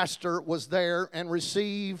Baptist pastor, was there and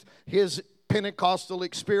received his Pentecostal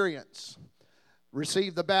experience.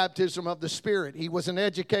 received the baptism of the Spirit. He was an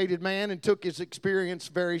educated man and took his experience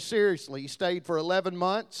very seriously. He stayed for 11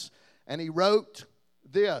 months, and he wrote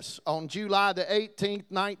this on July the 18th,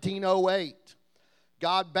 1908.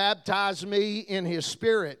 God baptized me in His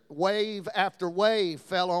Spirit. Wave after wave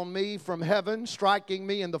fell on me from heaven, striking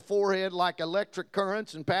me in the forehead like electric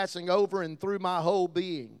currents and passing over and through my whole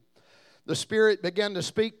being. The Spirit began to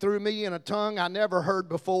speak through me in a tongue I never heard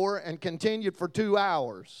before and continued for 2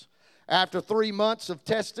 hours. After 3 months of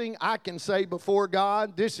testing, I can say before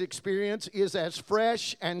God, this experience is as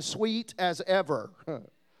fresh and sweet as ever.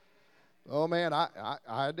 Oh man, I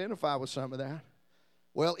identify with some of that.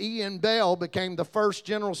 Well, Ian Bell became the first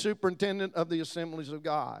general superintendent of the Assemblies of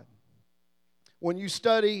God. When you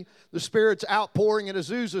study the Spirit's outpouring at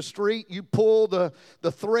Azusa Street, you pull the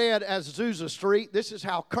thread at Azusa Street. This is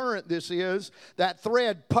how current this is. That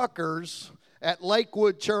thread puckers at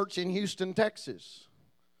Lakewood Church in Houston, Texas.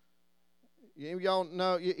 Y'all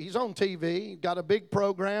know he's on TV, got a big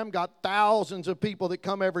program, got thousands of people that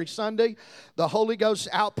come every Sunday. The Holy Ghost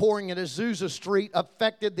outpouring at Azusa Street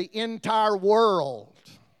affected the entire world,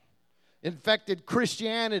 infected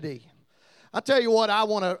Christianity. I tell you what, I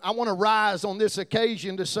want to rise on this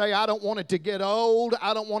occasion to say I don't want it to get old.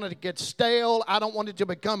 I don't want it to get stale. I don't want it to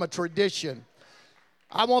become a tradition.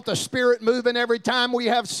 I want the Spirit moving every time we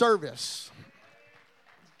have service.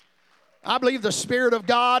 I believe the Spirit of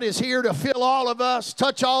God is here to fill all of us,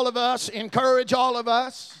 touch all of us, encourage all of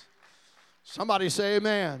us. Somebody say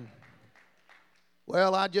amen.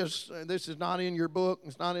 Well, this is not in your book,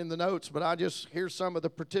 it's not in the notes, but here's some of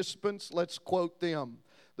the participants. Let's quote them.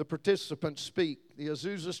 The participants speak. The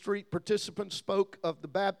Azusa Street participants spoke of the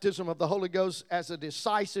baptism of the Holy Ghost as a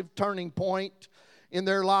decisive turning point in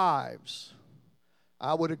their lives.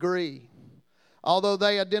 I would agree. Although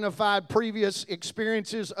they identified previous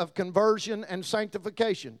experiences of conversion and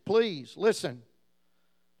sanctification. Please, listen.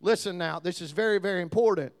 Listen now. This is very, very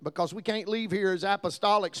important because we can't leave here as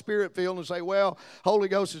apostolic spirit-filled and say, well, Holy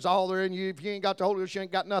Ghost is all there in you. If you ain't got the Holy Ghost, you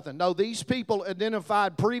ain't got nothing. No, these people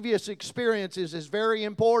identified previous experiences as very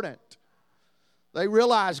important. They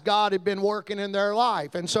realized God had been working in their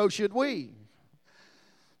life, and so should we.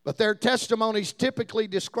 But their testimonies typically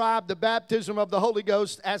describe the baptism of the Holy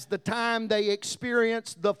Ghost as the time they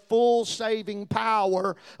experienced the full saving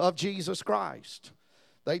power of Jesus Christ.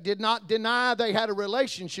 They did not deny they had a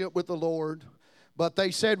relationship with the Lord, but they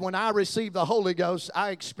said, when I received the Holy Ghost, I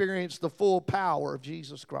experienced the full power of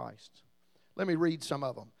Jesus Christ. Let me read some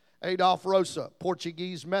of them. Adolf Rosa,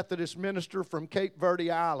 Portuguese Methodist minister from Cape Verde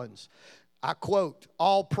Islands. I quote,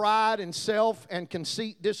 all pride and self and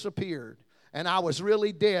conceit disappeared. And I was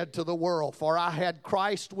really dead to the world, for I had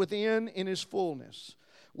Christ within in His fullness.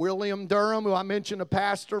 William Durham, who I mentioned, a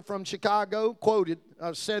pastor from Chicago,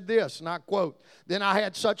 said this, and I quote, then I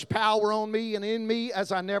had such power on me and in me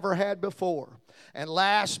as I never had before. And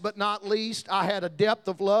last but not least, I had a depth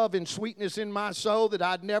of love and sweetness in my soul that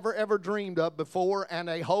I'd never ever dreamed of before, and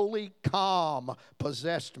a holy calm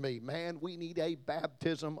possessed me. Man, we need a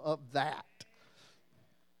baptism of that.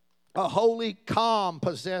 A holy calm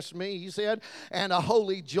possessed me, he said, and a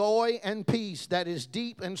holy joy and peace that is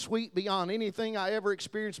deep and sweet beyond anything I ever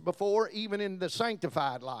experienced before, even in the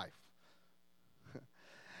sanctified life.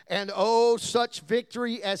 And oh, such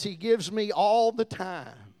victory as He gives me all the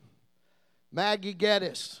time. Maggie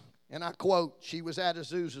Geddes, and I quote, she was at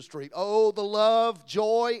Azusa Street. Oh, the love,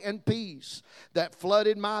 joy, and peace that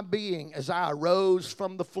flooded my being as I arose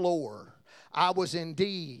from the floor. I was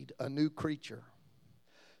indeed a new creature.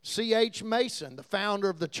 C.H. Mason, the founder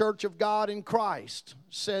of the Church of God in Christ,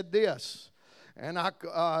 said this, and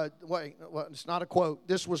it's not a quote.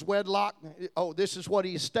 This was wedlock. Oh, this is what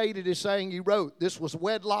he stated as saying. He wrote, this was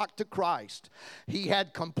wedlock to Christ. He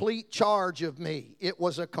had complete charge of me. It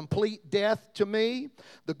was a complete death to me.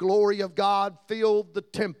 The glory of God filled the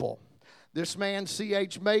temple. This man,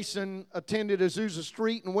 C.H. Mason, attended Azusa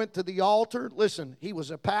Street and went to the altar. Listen, he was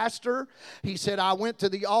a pastor. He said, I went to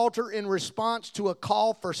the altar in response to a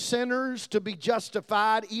call for sinners to be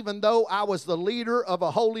justified, even though I was the leader of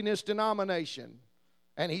a holiness denomination.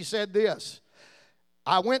 And he said this,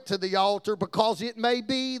 I went to the altar because it may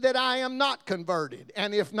be that I am not converted.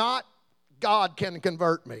 And if not, God can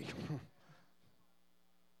convert me.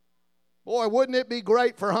 Boy, wouldn't it be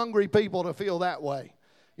great for hungry people to feel that way?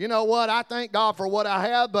 You know what? I thank God for what I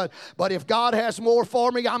have, but if God has more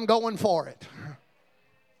for me, I'm going for it.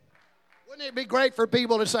 Wouldn't it be great for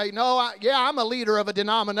people to say, no, I'm a leader of a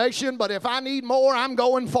denomination, but if I need more, I'm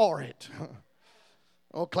going for it.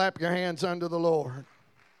 Oh, clap your hands unto the Lord.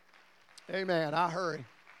 Amen. I hurry.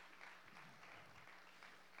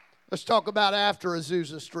 Let's talk about after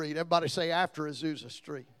Azusa Street. Everybody say after Azusa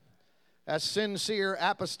Street. As sincere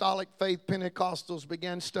apostolic faith Pentecostals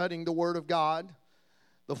began studying the Word of God,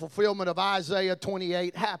 the fulfillment of Isaiah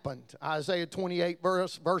 28 happened. Isaiah 28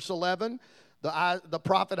 verse 11, the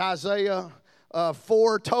prophet Isaiah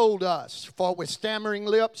foretold us, "For with stammering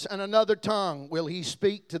lips and another tongue will he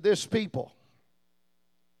speak to this people."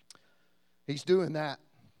 He's doing that.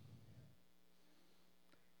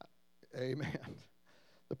 Amen.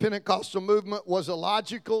 The Pentecostal movement was a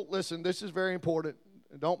logical, listen, this is very important.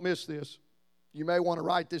 Don't miss this. You may want to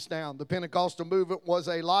write this down. The Pentecostal movement was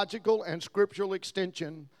a logical and scriptural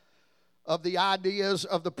extension of the ideas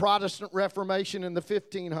of the Protestant Reformation in the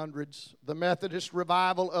 1500s, the Methodist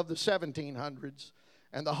revival of the 1700s,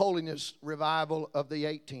 and the Holiness revival of the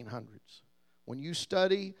 1800s. When you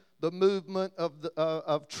study the movement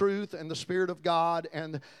of truth and the Spirit of God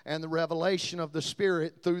and the revelation of the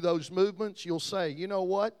Spirit through those movements, you'll say, you know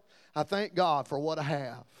what? I thank God for what I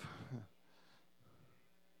have.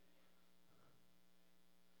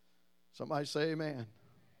 Somebody say amen.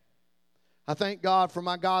 I thank God for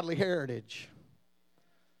my godly heritage.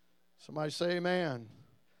 Somebody say amen.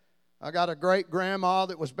 I got a great-grandma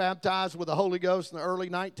that was baptized with the Holy Ghost in the early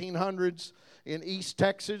 1900s in East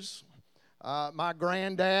Texas. My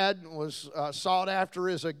granddad was sought after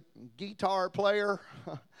as a guitar player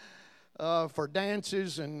for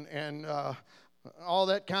dances and all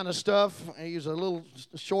that kind of stuff. He was a little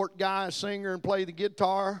short guy, a singer, and played the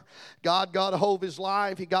guitar. God got a hold of his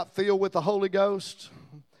life. He got filled with the Holy Ghost.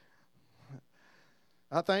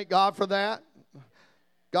 I thank God for that.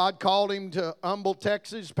 God called him to Humble,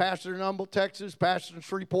 Texas, pastor in Humble, Texas, pastor in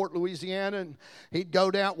Shreveport, Louisiana, and he'd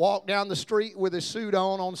walk down the street with his suit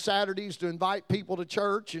on Saturdays to invite people to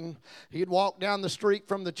church, and he'd walk down the street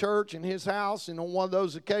from the church in his house, and on one of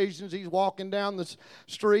those occasions, he's walking down the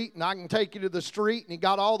street, and I can take you to the street, and he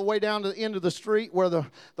got all the way down to the end of the street where the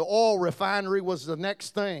oil refinery was the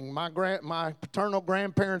next thing. My paternal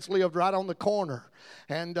grandparents lived right on the corner.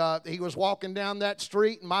 And he was walking down that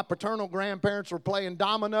street, and my paternal grandparents were playing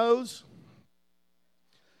dominoes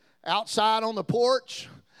outside on the porch.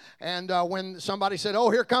 And when somebody said,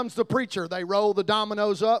 "Oh, here comes the preacher," they rolled the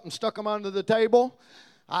dominoes up and stuck them under the table.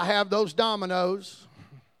 I have those dominoes.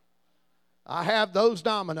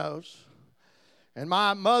 And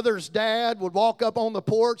my mother's dad would walk up on the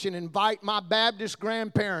porch and invite my Baptist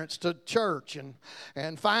grandparents to church.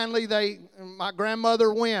 And finally, my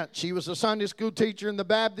grandmother went. She was a Sunday school teacher in the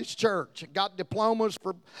Baptist church. Got diplomas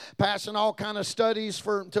for passing all kind of studies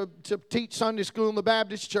to teach Sunday school in the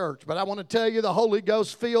Baptist church. But I want to tell you, the Holy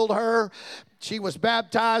Ghost filled her. She was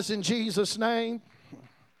baptized in Jesus' name.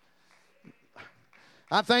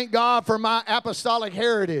 I thank God for my apostolic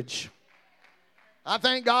heritage. I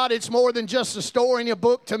thank God it's more than just a story in a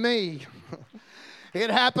book to me.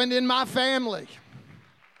 It happened in my family.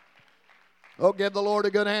 Oh, give the Lord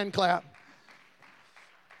a good hand clap.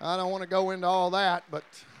 I don't want to go into all that, but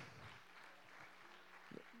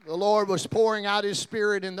the Lord was pouring out His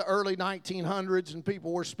Spirit in the early 1900s, and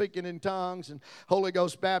people were speaking in tongues, and Holy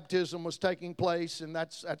Ghost baptism was taking place, and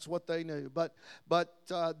that's what they knew. But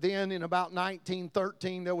then in about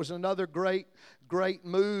 1913, there was another great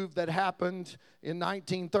move that happened. In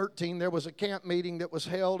 1913, there was a camp meeting that was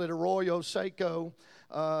held at Arroyo Seco.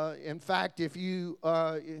 In fact, if you're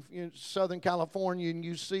in Southern California and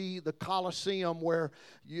you see the Coliseum where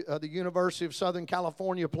the University of Southern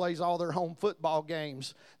California plays all their home football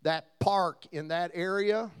games, that park in that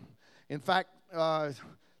area, in fact,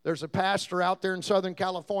 there's a pastor out there in Southern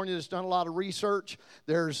California that's done a lot of research.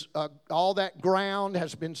 There's all that ground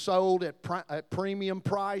has been sold at premium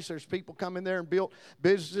price. There's people come in there and built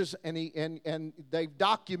businesses, and they've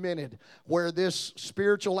documented where this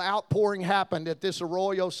spiritual outpouring happened at this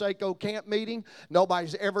Arroyo Seco camp meeting.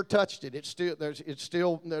 Nobody's ever touched it. It's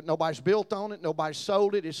still nobody's built on it. Nobody's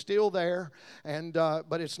sold it. It's still there,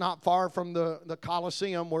 but it's not far from the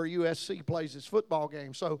Coliseum where USC plays its football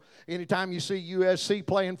game. So anytime you see USC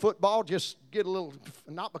playing football, just get a little,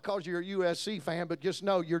 not because you're a USC fan, but just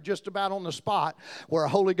know you're just about on the spot where a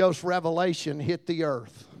Holy Ghost revelation hit the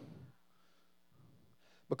earth.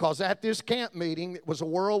 Because at this camp meeting, it was a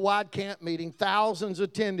worldwide camp meeting, thousands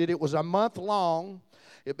attended. It was a month long.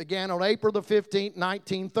 It began on April the 15th,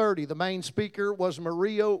 1930. The main speaker was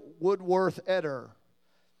Maria Woodworth Etter.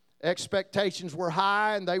 Expectations were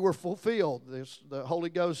high, and they were fulfilled. The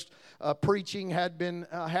Holy Ghost preaching had been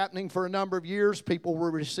happening for a number of years. People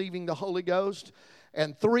were receiving the Holy Ghost,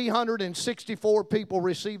 and 364 people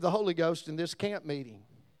received the Holy Ghost in this camp meeting.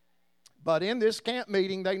 But in this camp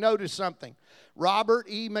meeting, they noticed something. Robert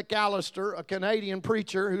E. McAllister, a Canadian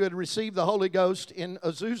preacher who had received the Holy Ghost in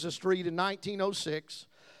Azusa Street in 1906,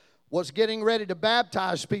 was getting ready to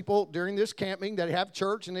baptize people during this camp meeting. They'd have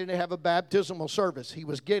church and then they'd have a baptismal service. He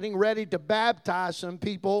was getting ready to baptize some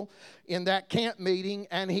people in that camp meeting,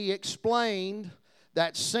 and he explained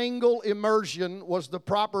that single immersion was the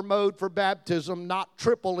proper mode for baptism, not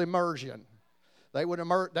triple immersion. They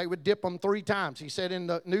would dip them 3 times. He said in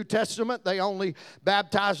the New Testament, they only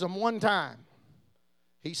baptized them 1 time.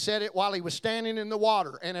 He said it while he was standing in the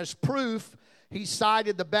water. And as proof, he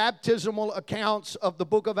cited the baptismal accounts of the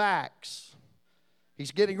book of Acts.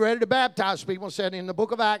 He's getting ready to baptize people and said in the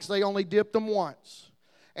book of Acts, they only dipped them once.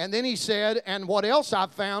 And then he said, and what else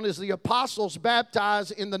I've found is the apostles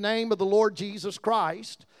baptized in the name of the Lord Jesus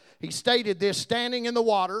Christ. He stated this standing in the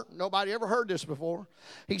water. Nobody ever heard this before.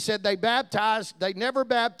 He said they never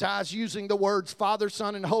baptized using the words Father,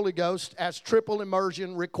 Son, and Holy Ghost as triple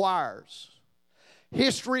immersion requires.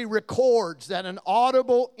 History records that an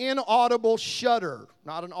inaudible shudder,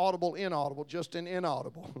 not an audible, inaudible, just an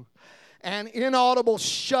inaudible. An inaudible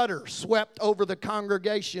shudder swept over the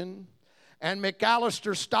congregation, and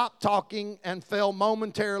McAllister stopped talking and fell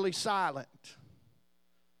momentarily silent.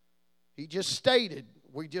 He just stated,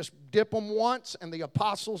 we just dip them once, and the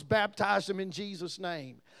apostles baptized them in Jesus'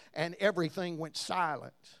 name, and everything went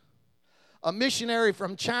silent. A missionary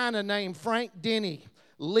from China named Frank Denny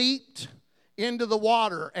leaped into the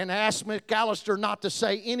water and asked McAllister not to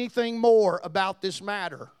say anything more about this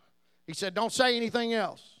matter. He said, don't say anything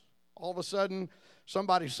else. All of a sudden,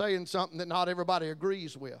 somebody's saying something that not everybody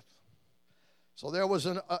agrees with. So there was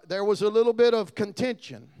a little bit of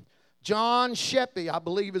contention. John Sheppy, I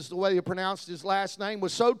believe is the way he pronounced his last name,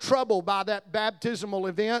 was so troubled by that baptismal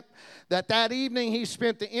event that evening he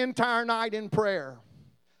spent the entire night in prayer.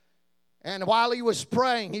 And while he was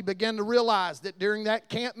praying, he began to realize that during that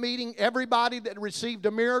camp meeting, everybody that received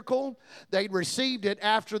a miracle, they'd received it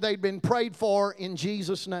after they'd been prayed for in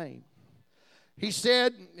Jesus' name. He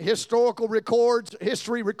said, history records,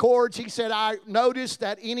 he said, I noticed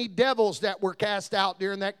that any devils that were cast out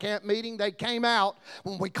during that camp meeting, they came out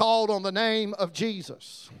when we called on the name of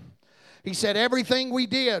Jesus. He said, everything we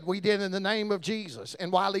did in the name of Jesus.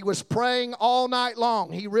 And while he was praying all night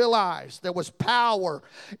long, he realized there was power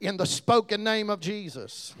in the spoken name of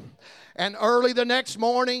Jesus. And early the next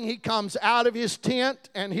morning, he comes out of his tent,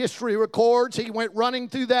 and history records he went running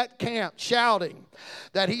through that camp shouting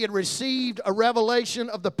that he had received a revelation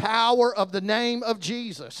of the power of the name of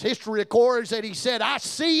Jesus. History records that he said, I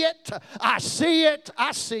see it, I see it,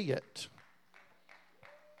 I see it.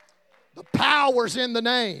 The power's in the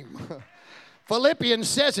name. Philippians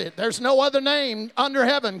says it. There's no other name under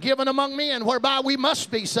heaven given among men whereby we must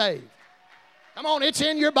be saved. Come on, it's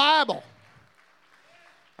in your Bible.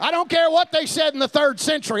 I don't care what they said in the 3rd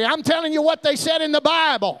century. I'm telling you what they said in the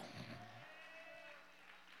Bible.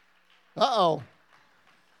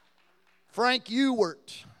 Frank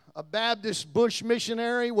Ewart, a Baptist bush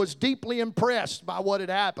missionary, was deeply impressed by what had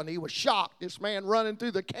happened. He was shocked. This man running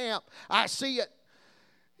through the camp. I see it.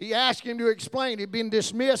 He asked him to explain. He'd been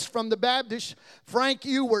dismissed from the Baptist. Frank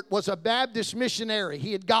Ewart was a Baptist missionary.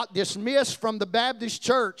 He had got dismissed from the Baptist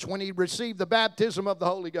church when he received the baptism of the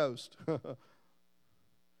Holy Ghost.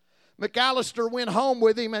 McAllister went home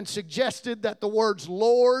with him and suggested that the words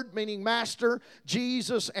Lord, meaning Master,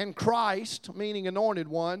 Jesus, and Christ, meaning Anointed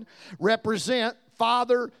One, represent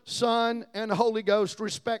Father, Son, and Holy Ghost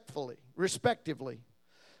respectively.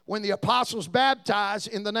 When the apostles baptized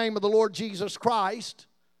in the name of the Lord Jesus Christ,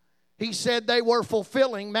 he said they were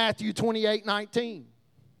fulfilling Matthew 28:19.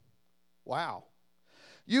 Wow.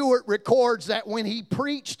 Ewart records that when he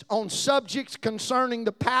preached on subjects concerning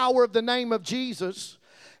the power of the name of Jesus,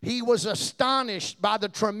 he was astonished by the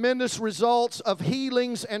tremendous results of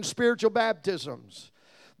healings and spiritual baptisms.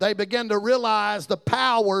 They began to realize the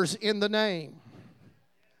powers in the name.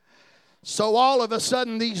 So all of a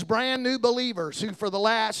sudden, these brand new believers who for the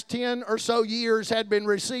last 10 or so years had been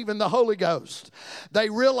receiving the Holy Ghost, they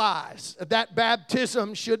realized that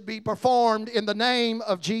baptism should be performed in the name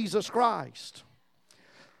of Jesus Christ.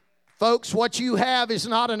 Folks, what you have is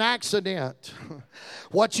not an accident.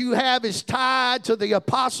 What you have is tied to the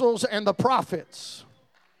apostles and the prophets.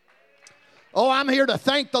 Oh, I'm here to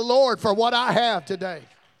thank the Lord for what I have today.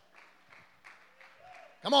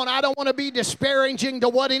 Come on, I don't want to be disparaging to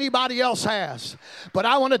what anybody else has. But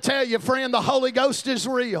I want to tell you, friend, the Holy Ghost is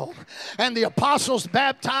real. And the apostles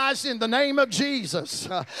baptized in the name of Jesus.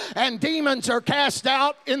 And demons are cast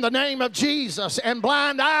out in the name of Jesus. And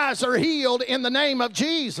blind eyes are healed in the name of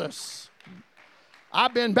Jesus.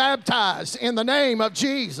 I've been baptized in the name of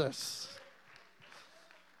Jesus.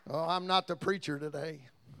 Oh, I'm not the preacher today.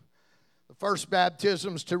 The first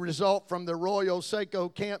baptisms to result from the Arroyo Seco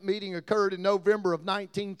camp meeting occurred in November of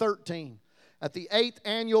 1913. at the 8th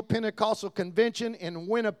Annual Pentecostal Convention in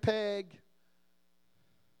Winnipeg.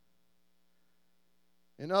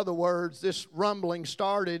 In other words, this rumbling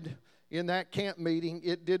started in that camp meeting.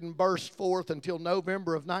 It didn't burst forth until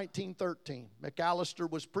November of 1913. McAllister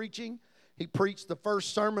was preaching. He preached the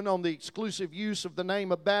first sermon on the exclusive use of the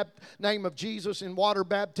name of Jesus in water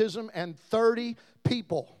baptism, and 30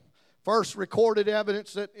 people. First recorded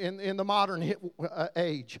evidence that in the modern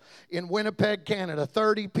age. In Winnipeg, Canada,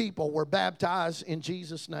 30 people were baptized in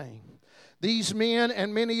Jesus' name. These men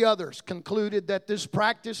and many others concluded that this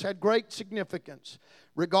practice had great significance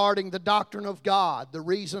regarding the doctrine of God. The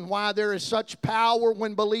reason why there is such power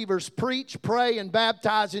when believers preach, pray, and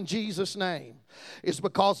baptize in Jesus' name is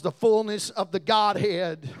because the fullness of the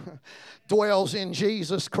Godhead dwells in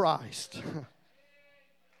Jesus Christ.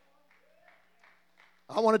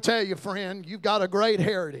 I want to tell you, friend, you've got a great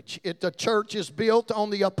heritage. The church is built on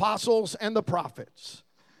the apostles and the prophets.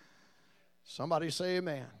 Somebody say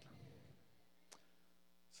amen.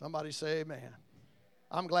 Somebody say amen.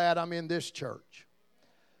 I'm glad I'm in this church.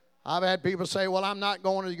 I've had people say, well, I'm not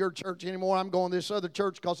going to your church anymore. I'm going to this other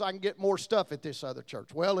church because I can get more stuff at this other church.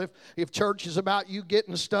 Well, if church is about you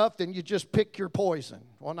getting stuff, then you just pick your poison.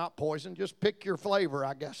 Well, not poison, just pick your flavor,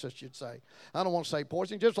 I guess I should say. I don't want to say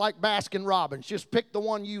poison, just like Baskin Robbins. Just pick the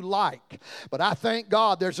one you like. But I thank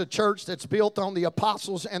God there's a church that's built on the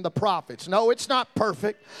apostles and the prophets. No, it's not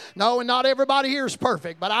perfect. No, and not everybody here is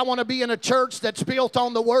perfect. But I want to be in a church that's built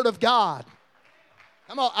on the Word of God.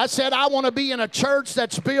 Come on, I said I want to be in a church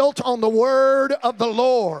that's built on the Word of the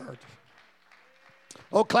Lord.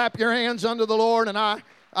 Oh, clap your hands unto the Lord, and I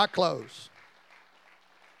close.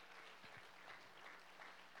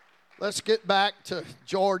 Let's get back to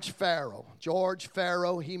George Farrell. George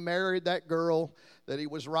Farrell, he married that girl that he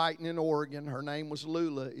was writing in Oregon. Her name was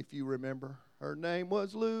Lula, if you remember. Her name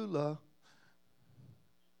was Lula.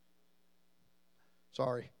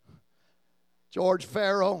 Sorry. George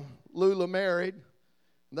Farrell, Lula married.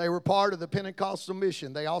 They were part of the Pentecostal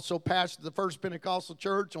mission. They also pastored the First Pentecostal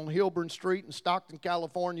Church on Hilburn Street in Stockton,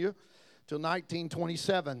 California, till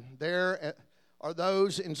 1927. There are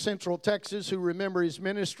those in Central Texas who remember his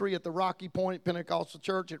ministry at the Rocky Point Pentecostal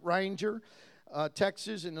Church at Ranger,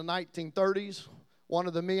 Texas in the 1930s. One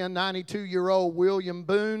of the men, 92-year-old William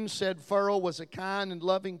Boone, said Farrell was a kind and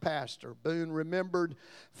loving pastor. Boone remembered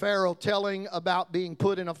Farrell telling about being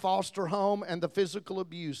put in a foster home and the physical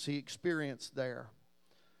abuse he experienced there.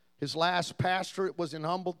 His last pastorate was in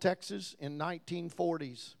Humble, Texas in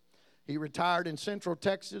 1940s. He retired in Central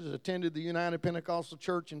Texas, attended the United Pentecostal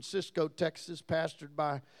Church in Cisco, Texas, pastored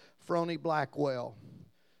by Frony Blackwell.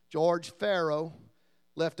 George Farrell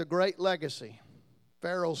left a great legacy.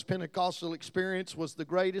 Farrell's Pentecostal experience was the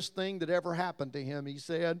greatest thing that ever happened to him, he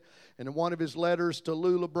said. And in one of his letters to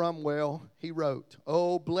Lula Brumwell, he wrote,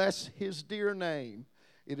 "Oh, bless his dear name.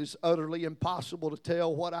 It is utterly impossible to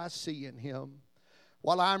tell what I see in him.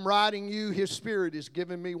 While I'm writing you, his Spirit is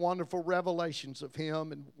giving me wonderful revelations of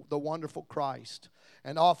him and the wonderful Christ.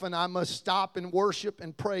 And often I must stop and worship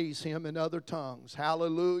and praise him in other tongues.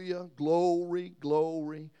 Hallelujah, glory,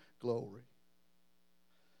 glory, glory."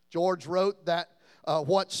 George wrote that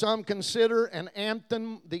what some consider an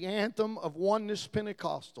anthem, the anthem of oneness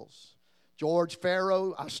Pentecostals. George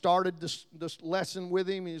Farrell, I started this lesson with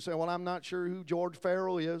him. He said, well, I'm not sure who George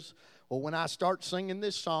Farrell is. Well, when I start singing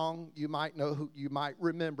this song, you might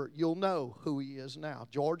remember, you'll know who he is now.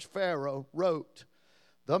 George Farrell wrote,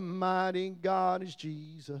 "The mighty God is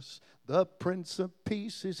Jesus, the Prince of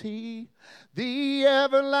Peace is he, the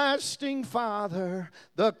everlasting Father,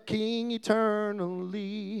 the King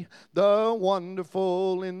eternally, the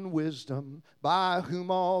wonderful in wisdom, by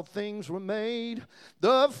whom all things were made.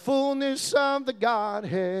 The fullness of the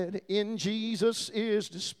Godhead in Jesus is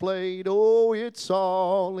displayed. Oh, it's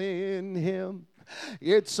all in him.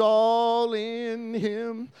 It's all in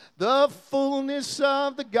him, the fullness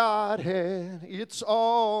of the Godhead. It's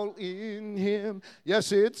all in him.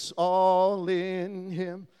 Yes, it's all in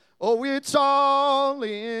him. Oh, it's all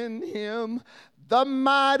in him. The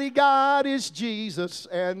mighty God is Jesus,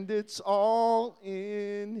 and it's all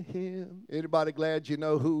in him." Anybody glad you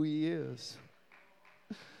know who he is?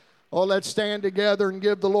 Oh, let's stand together and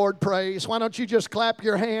give the Lord praise. Why don't you just clap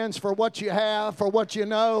your hands for what you have, for what you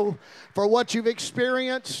know, for what you've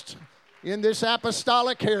experienced in this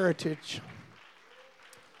apostolic heritage.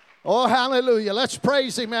 Oh, hallelujah. Let's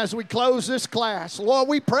praise him as we close this class. Lord,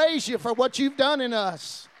 we praise you for what you've done in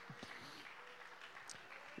us.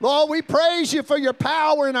 Lord, we praise you for your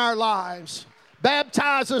power in our lives.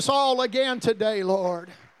 Baptize us all again today, Lord.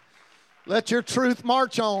 Let your truth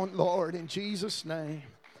march on, Lord, in Jesus' name.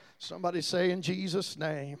 Somebody say, in Jesus'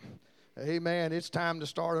 name. Amen. It's time to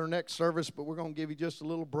start our next service, but we're going to give you just a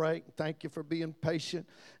little break. Thank you for being patient.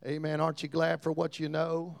 Amen. Aren't you glad for what you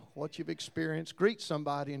know, what you've experienced? Greet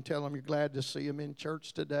somebody and tell them you're glad to see them in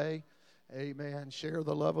church today. Amen. Share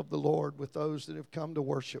the love of the Lord with those that have come to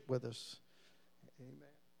worship with us.